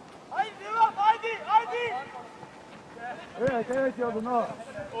 Haydi devam! Haydi! Evet yolun o.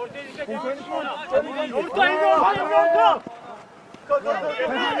 Ortaya dikkat et! Orta Emre orta!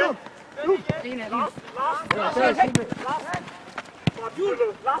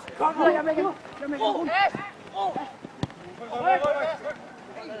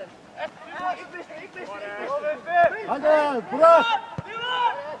 Hadi Burak.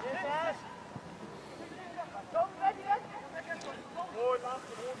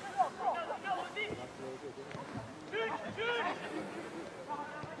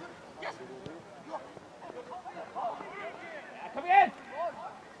 Kom igen!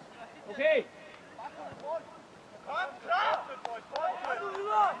 Okay!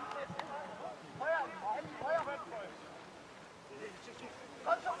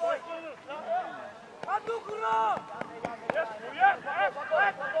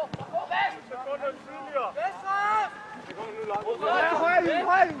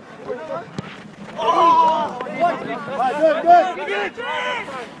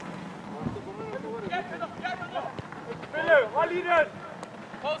 Dön. Hold i den!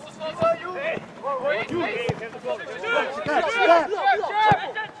 Çıkar.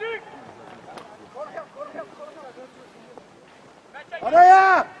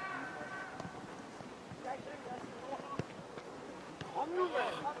 Araya.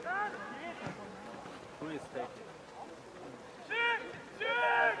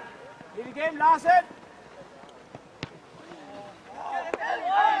 Ind igen, Larsen!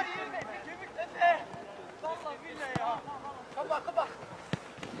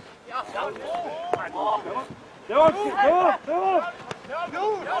 Devam!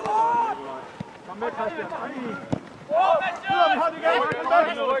 Kom med, Christian. Hadi gel.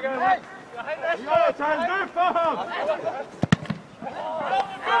 Ja, tag en løb for ham!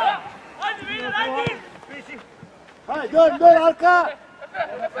 Haydi dön arka.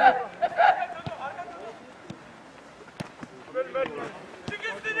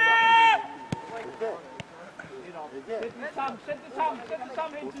 Sæt det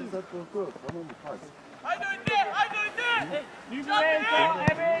sammen hele tiden. Haydi önde! Ny bevægelse,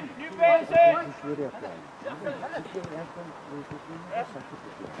 Amin! Ny bevægelse!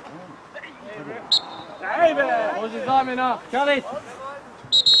 Nej be! Hoş Amina. Kalit.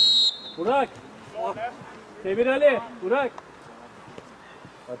 Burak. Demir Ali. Burak.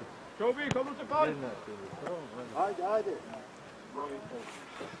 Tobi, kom nu til bold. Haydi haydi.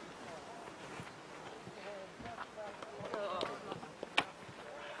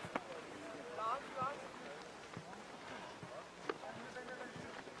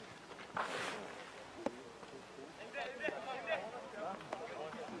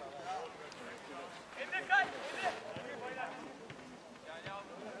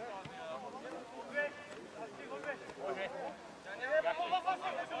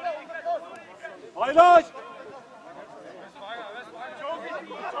 Haylaş!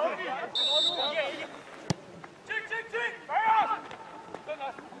 Çık çık çık.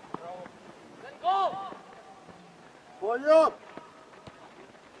 Gol yok.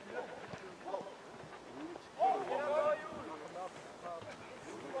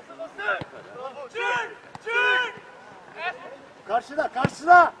 Çık çık. Karşıda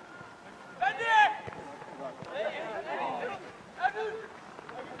karşıda. Hadi.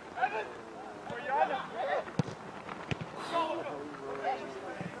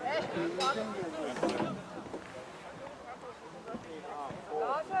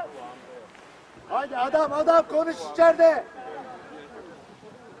 Haydi adam konuş içeride.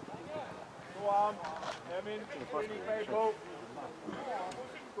 To arm. Amin. Screening bagpå.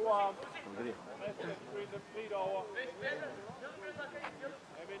 To arm. Screen dem frit over.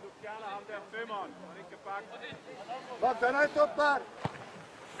 Amin, du fjerner ham der femmeren, han ikke kan bakke. Bak dönen toplar.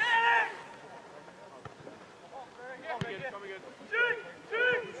 Kom igen.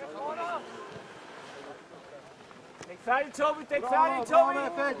 Dæk færdig, Tobi. Dæk Bravo, færdig, bravo Tobi.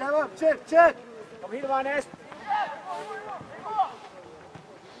 Efe. Devam çık. Kom hele vejen, Asp.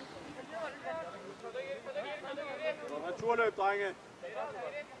 Returløb, drenge.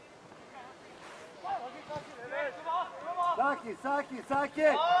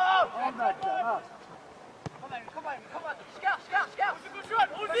 Sakin. 10 dakika. Al. Kom an. Skær.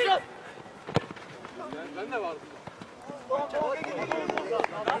 Ud.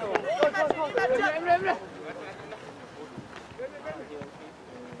 Emre.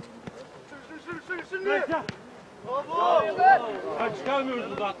 Hadi çıkarmıyoruz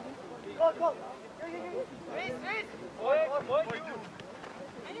buradan. Reis.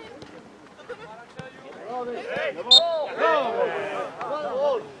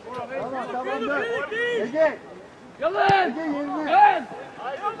 Tamamdır. Ege. Yalın! Yerine. Ön!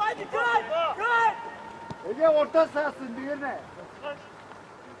 Hadi kay. Ege orta sahasın birine.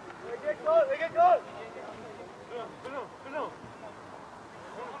 Ege gol.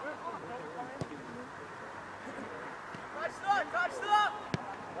 Karşıla.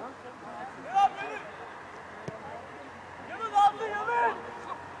 Devam yürü. Yürü aldı yürü.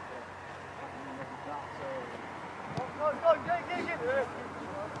 Gol. Gel.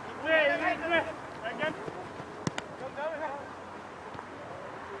 Gitme. Gel.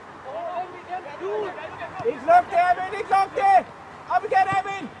 Ikke luk det, Amin! Ikke luk det! Op igen,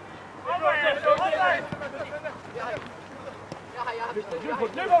 Amin!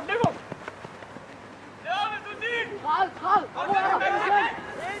 Løb op! Kral!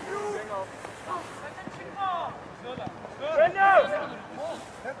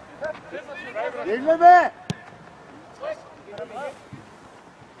 Yenileme.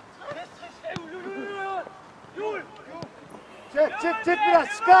 Çık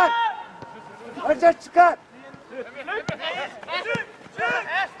biraz çıkar. Önce çıkar.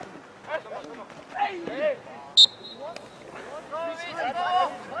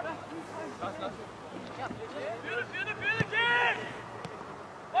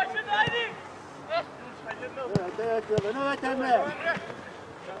 Evet Emre.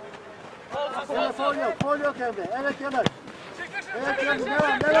 Evet foul yok Emre. Evet Emre. Evet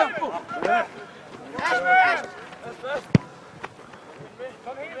Emre devam.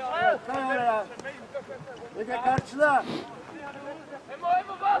 Kay oraya. Ege karşıla. Emo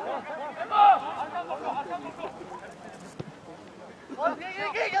bak. Emo.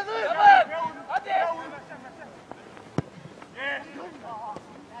 Gel. Hadi.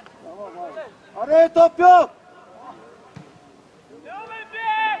 Araya top yok. Devam et be.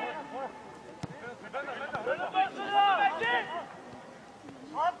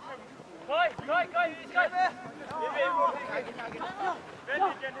 Kay.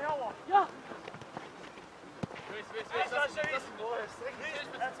 Ja.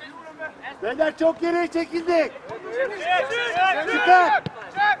 Beyler çok geriye çekildik. Çıkar.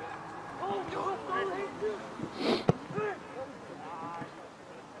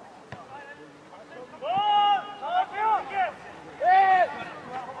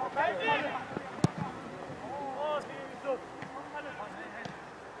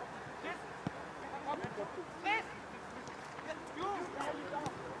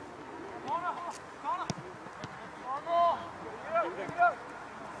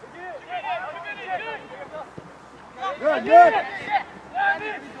 Dön dön.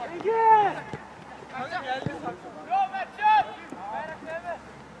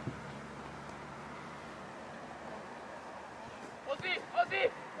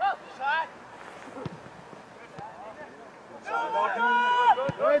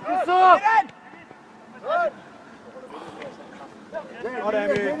 Evet Yusuf.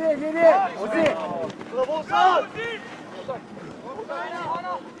 Geri. Ozi.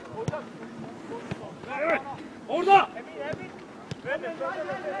 Orada!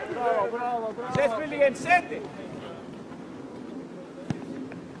 Bravo. Ses birliğin, senti.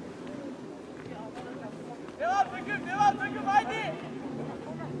 Devam takım haydi.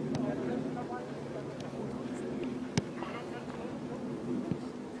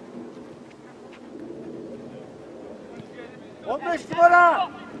 15 numara.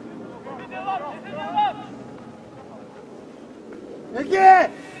 Ege.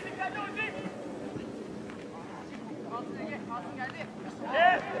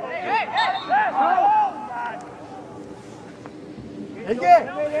 Ege.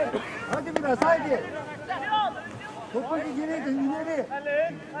 Hadi biraz haydi. Topu ileri.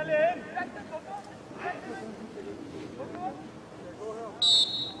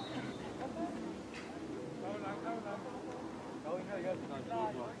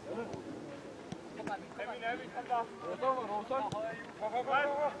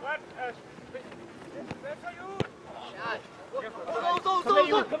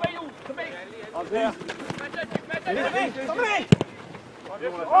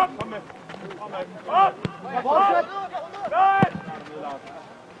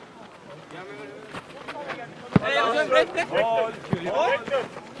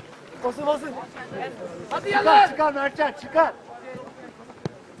 Basın. Hadi yalan. Çıkar Mertcan çıkar.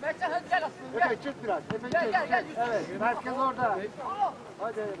 Mertcan hadi gel aslında. Efe çık biraz. Efe çık. Gel. Evet merkez orada.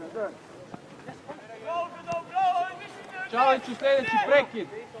 Hadi Efe dön. Bravo. Čaliću sljedeći prekid.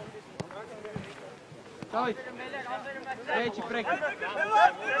 Čalić. Sljedeći prekid.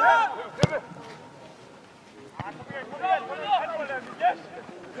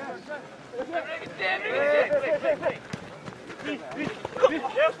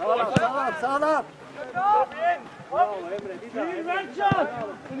 Sağlam. Mertcan!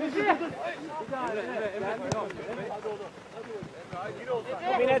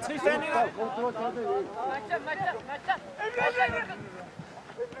 Kombinatrice sen ya. Mertcan.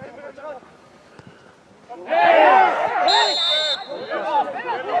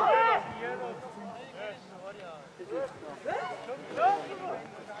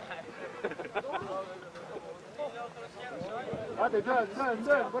 Hadi dön.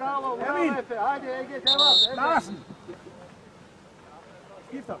 Bravo Efe. Hadi Ege devam. Larsen.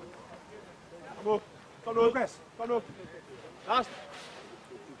 Skifter. Kom nu. Lars.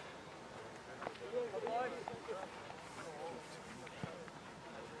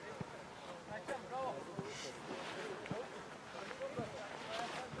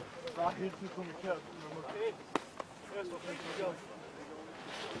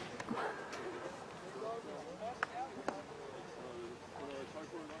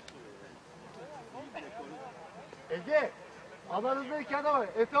 Ege. Alanındaki adama.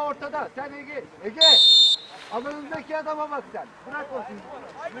 Efe ortada. Sen Ege. Alanındaki adama bak sen. Bırak o sizi.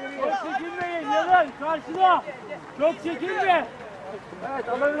 Çok çekilmeyin Yalın karşıda. Çok çekilme. Evet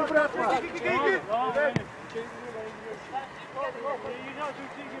alanını bırakma. Tamam. Hadi.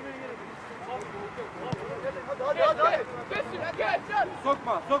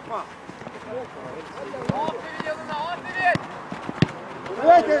 Sokma. Aferin yanına, aferin.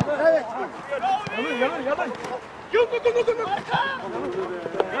 Evet. Yalın.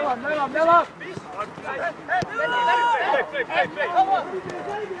 Devam.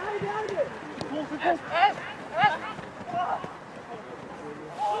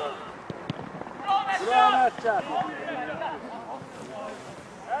 Bravo Mertcan.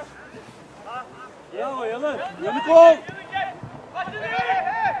 Bravo Yalın. Yanık ol.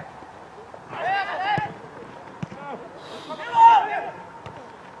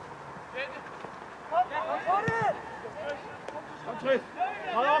 Andres.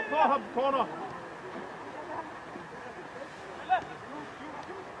 Hold op på ham, corner.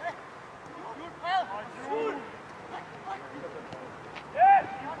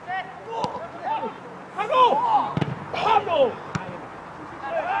 Kom nu!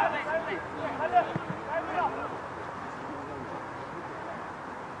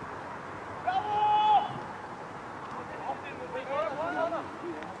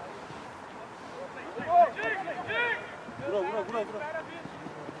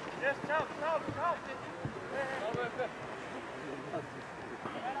 Yes, ciao.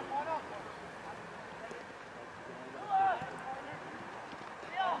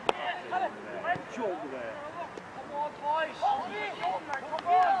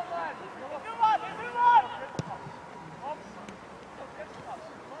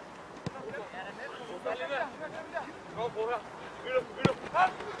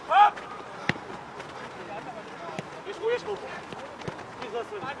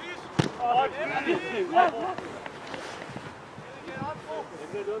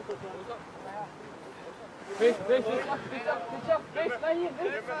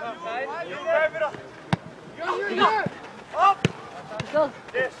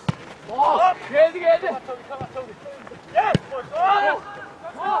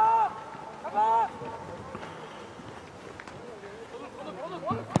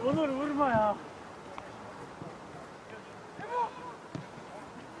 Onur vurma ya.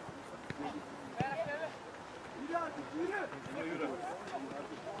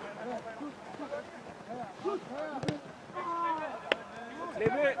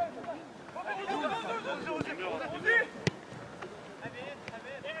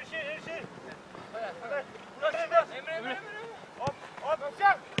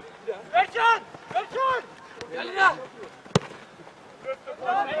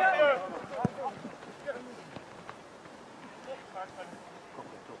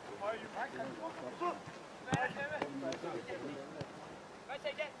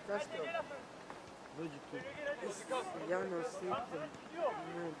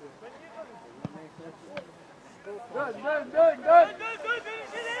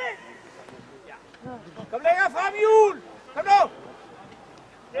 Kom længere frem, Jul! Kom nu!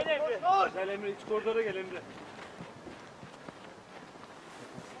 Gel Emre, iç koridora gel Emre.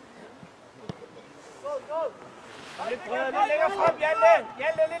 Lidt længere frem, Janne!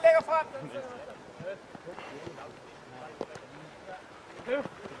 Janne, lidt længere frem!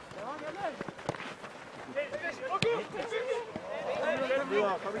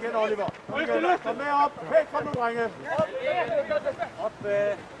 Kom igen, Oliver. Kom med op. Hey, kom nu, drenge. Op.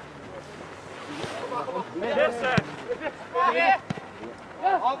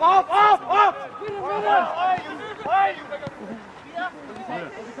 Op!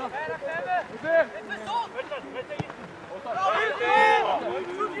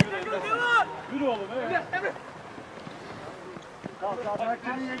 Yürü oğlum.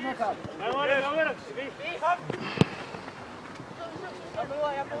 Rakibin yerine kal. Ben varım.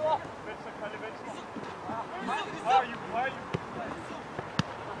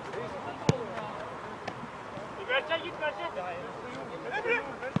 Git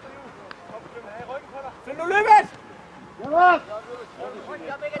Find du løbet! Yavaş!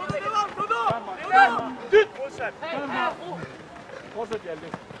 Dyt! Modsat! Modsat geldi.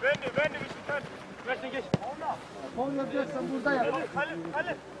 Vende hvis du kan. Værsne geç. Kol yapacaksan burada yap.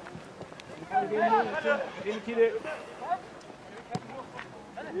 Halle! Tehlikeli.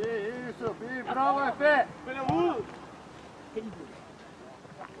 İyi Yusuf, iyi. Bravo Efe. Böyle vur!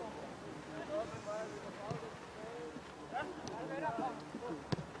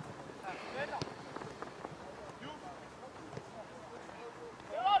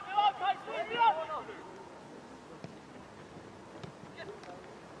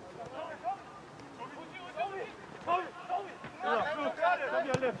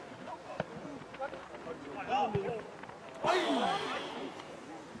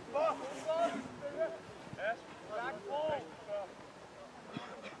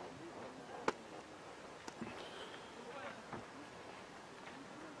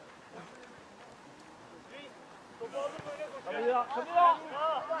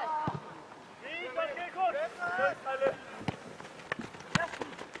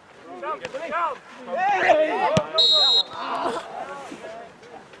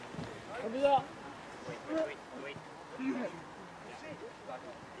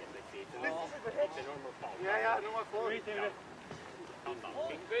 Ja, nummer 4.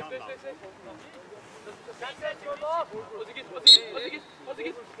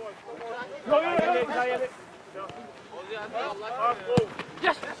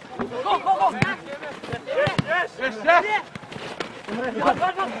 Yes! Go, go, go! Yes!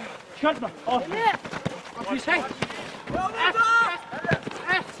 Çıkartma. Al. Bir şey!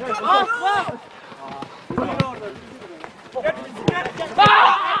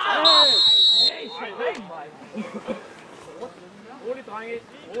 Rolig, drenge.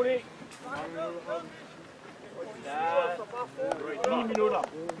 Rolig. Ja. 9 minutter.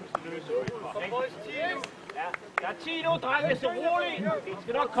 Ja, der er 10 nu, drenge, så rolig. Det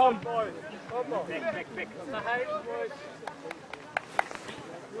skal nok komme. Væk. Så hej.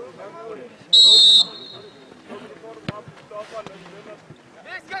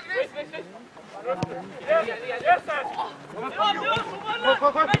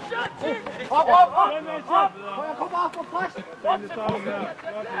 Kom af og pas. Kom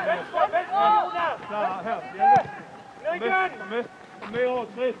med. over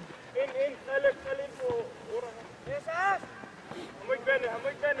 3. Ind. Træl ind på 8. Han må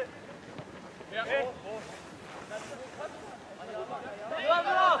ikke vende. Ja.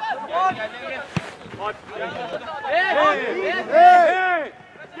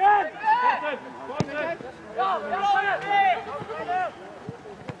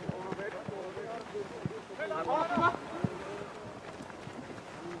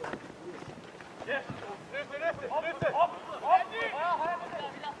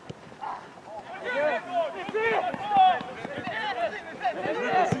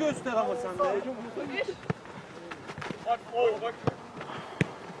 Nasıl göster ama sen de?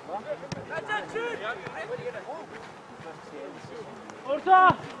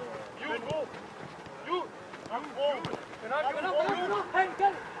 Orta!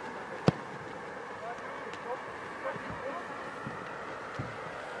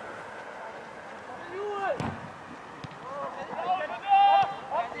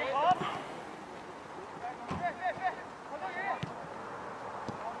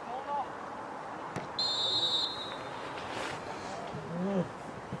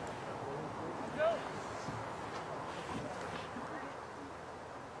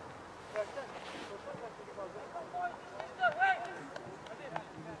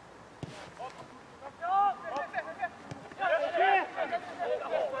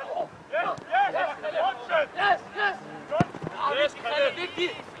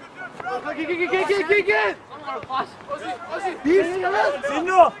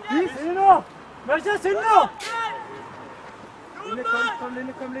 Senin o! Mercan senin o!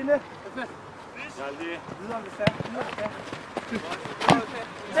 Kom Line. Geldi.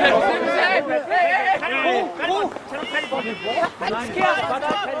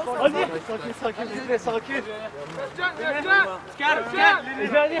 Sakin.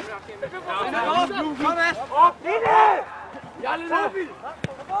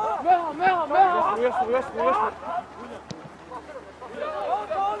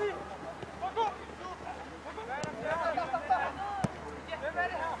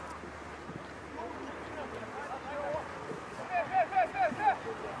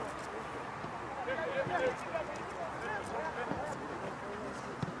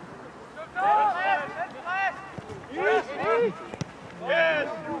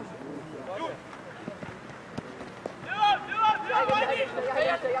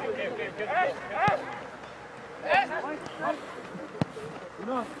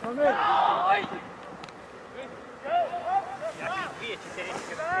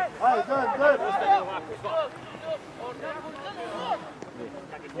 Hayır dön.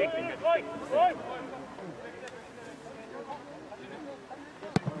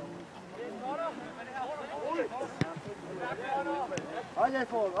 Haydi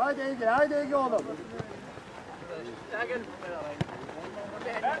Efe oğlum, haydi Ege oğlum.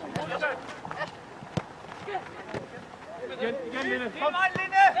 Gel Line.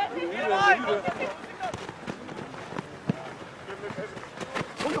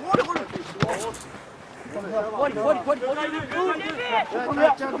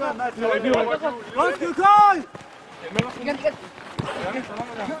 Bas Gökhan!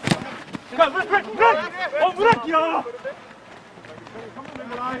 Bırak ya!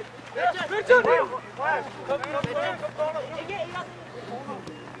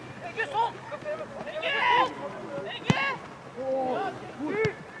 Ege sol! Ege! Bu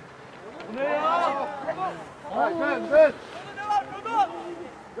ne ya? Dön.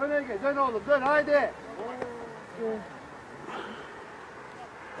 Dön Ege, dön oğlum, dön haydi. Devam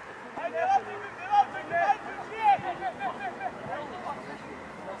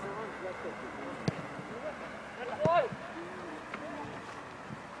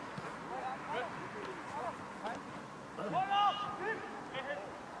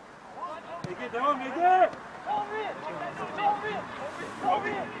Ege devam Ege!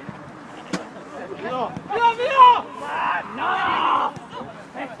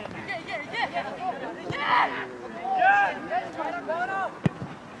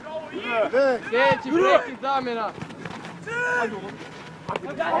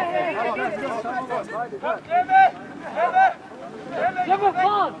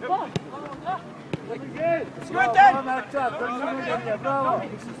 Mertcan, döndürme geriye, bravo.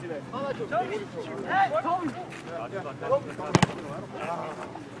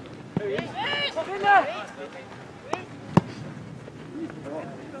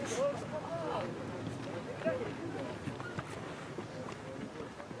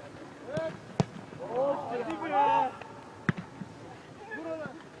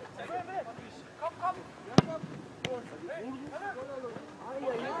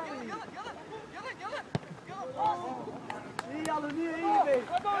 İyi yalın, iyi be.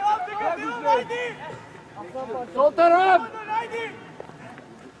 Sol taraf.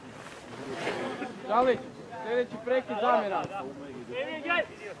 Dali, sljedeći prekid zamjena.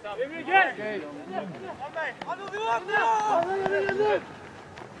 Emre gel. Okej.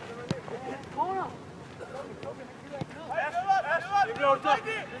 Emre orta.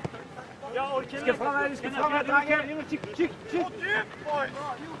 Ya o kenara. Çık.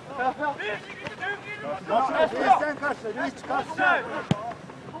 Sen karşıla. Hiç karşıla.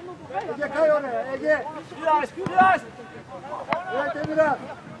 Ege kay oraya. Ege. Biraz. Evet Emirhan.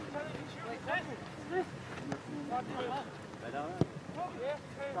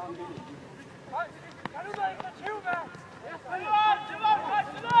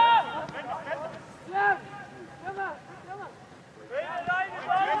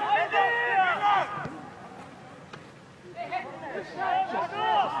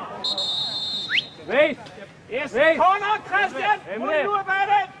 Wait. Yes. Corner, Christian. Emre.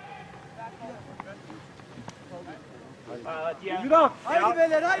 Emirhan. Haydi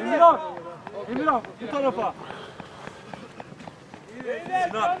beyler haydi. Emirhan bu tarafa.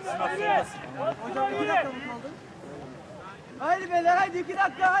 Sinan hocam 2 dakika mı kaldı? Haydi beyler haydi 2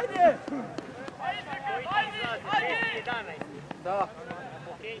 dakika haydi. Da.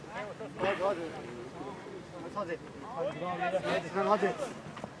 Hadi. Sinan hadi.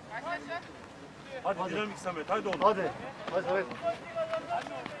 Hadi dinamik Samet, haydi oğlum. Hadi. Hadi Samet.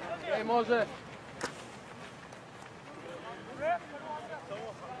 Ej, može.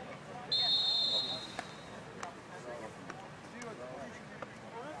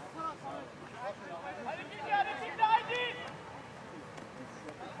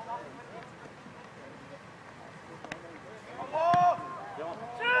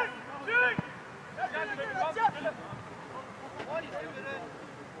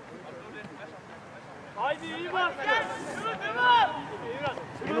 Haydi iyi bak.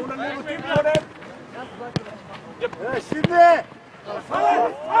 Evet şimdi.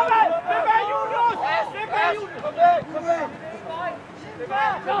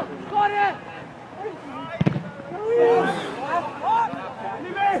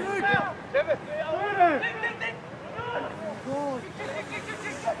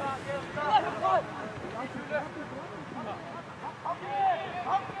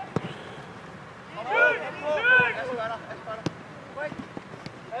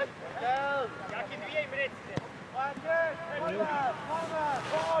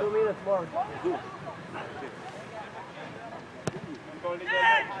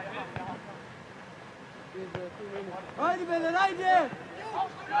 Haydi beyler haydi.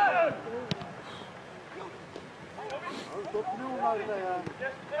 Top ne onlarda ya?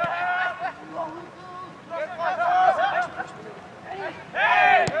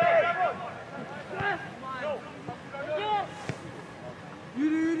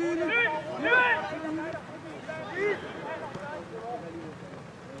 Yürü.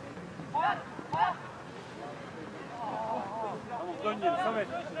 Dön geri Samet.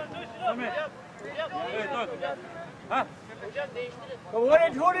 Evet dön. Ha?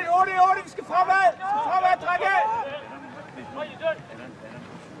 Hurtigt. Vi skal fremad. Trække.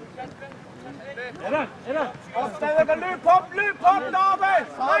 Eren. Opstadig. Løb på deroppe.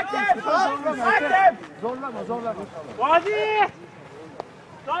 Træk dem. Zorlama. Hadi.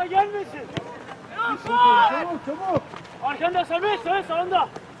 Daha gelmesin. Çabuk. Arkanda Samet, sağında.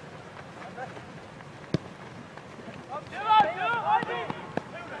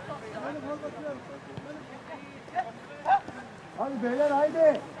 Hadi beyler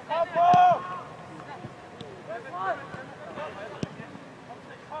haydi.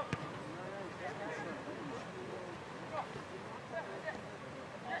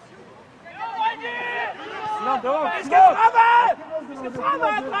 Sinan devam. Vi skal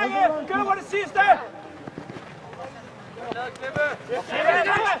fremad, drenge. Kør på det sidste.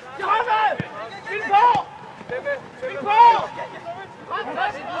 Fremad. Spil på.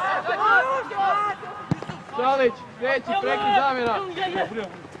 Čalić, sljedeći prekid zamjena.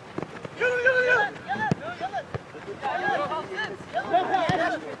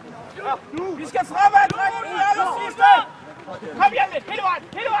 Vi skal fremad, drenge. Vi er det sidste. Kom hjem lidt. Hele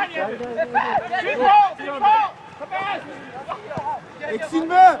vejen hjem. Spil på. Kom bag.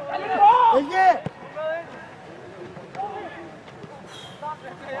 Eksilme. Ege.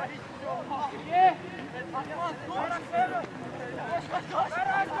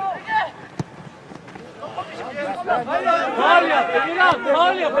 Faul yap Emirhan.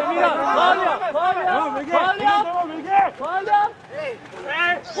 Faul yap.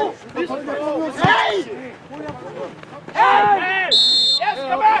 Hey! Yes,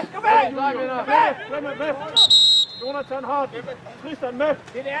 come back! Zamjena. Jonathan Hart. Tristan med.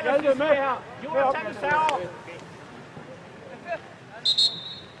 Det er der med her. Jonathan server.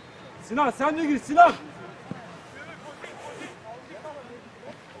 Sinan sen de gir Sinan.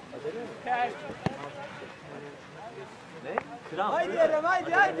 Haydi Eren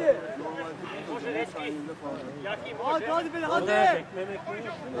haydi haydi. Hadi beni hadi.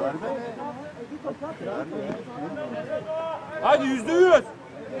 Haydi %100.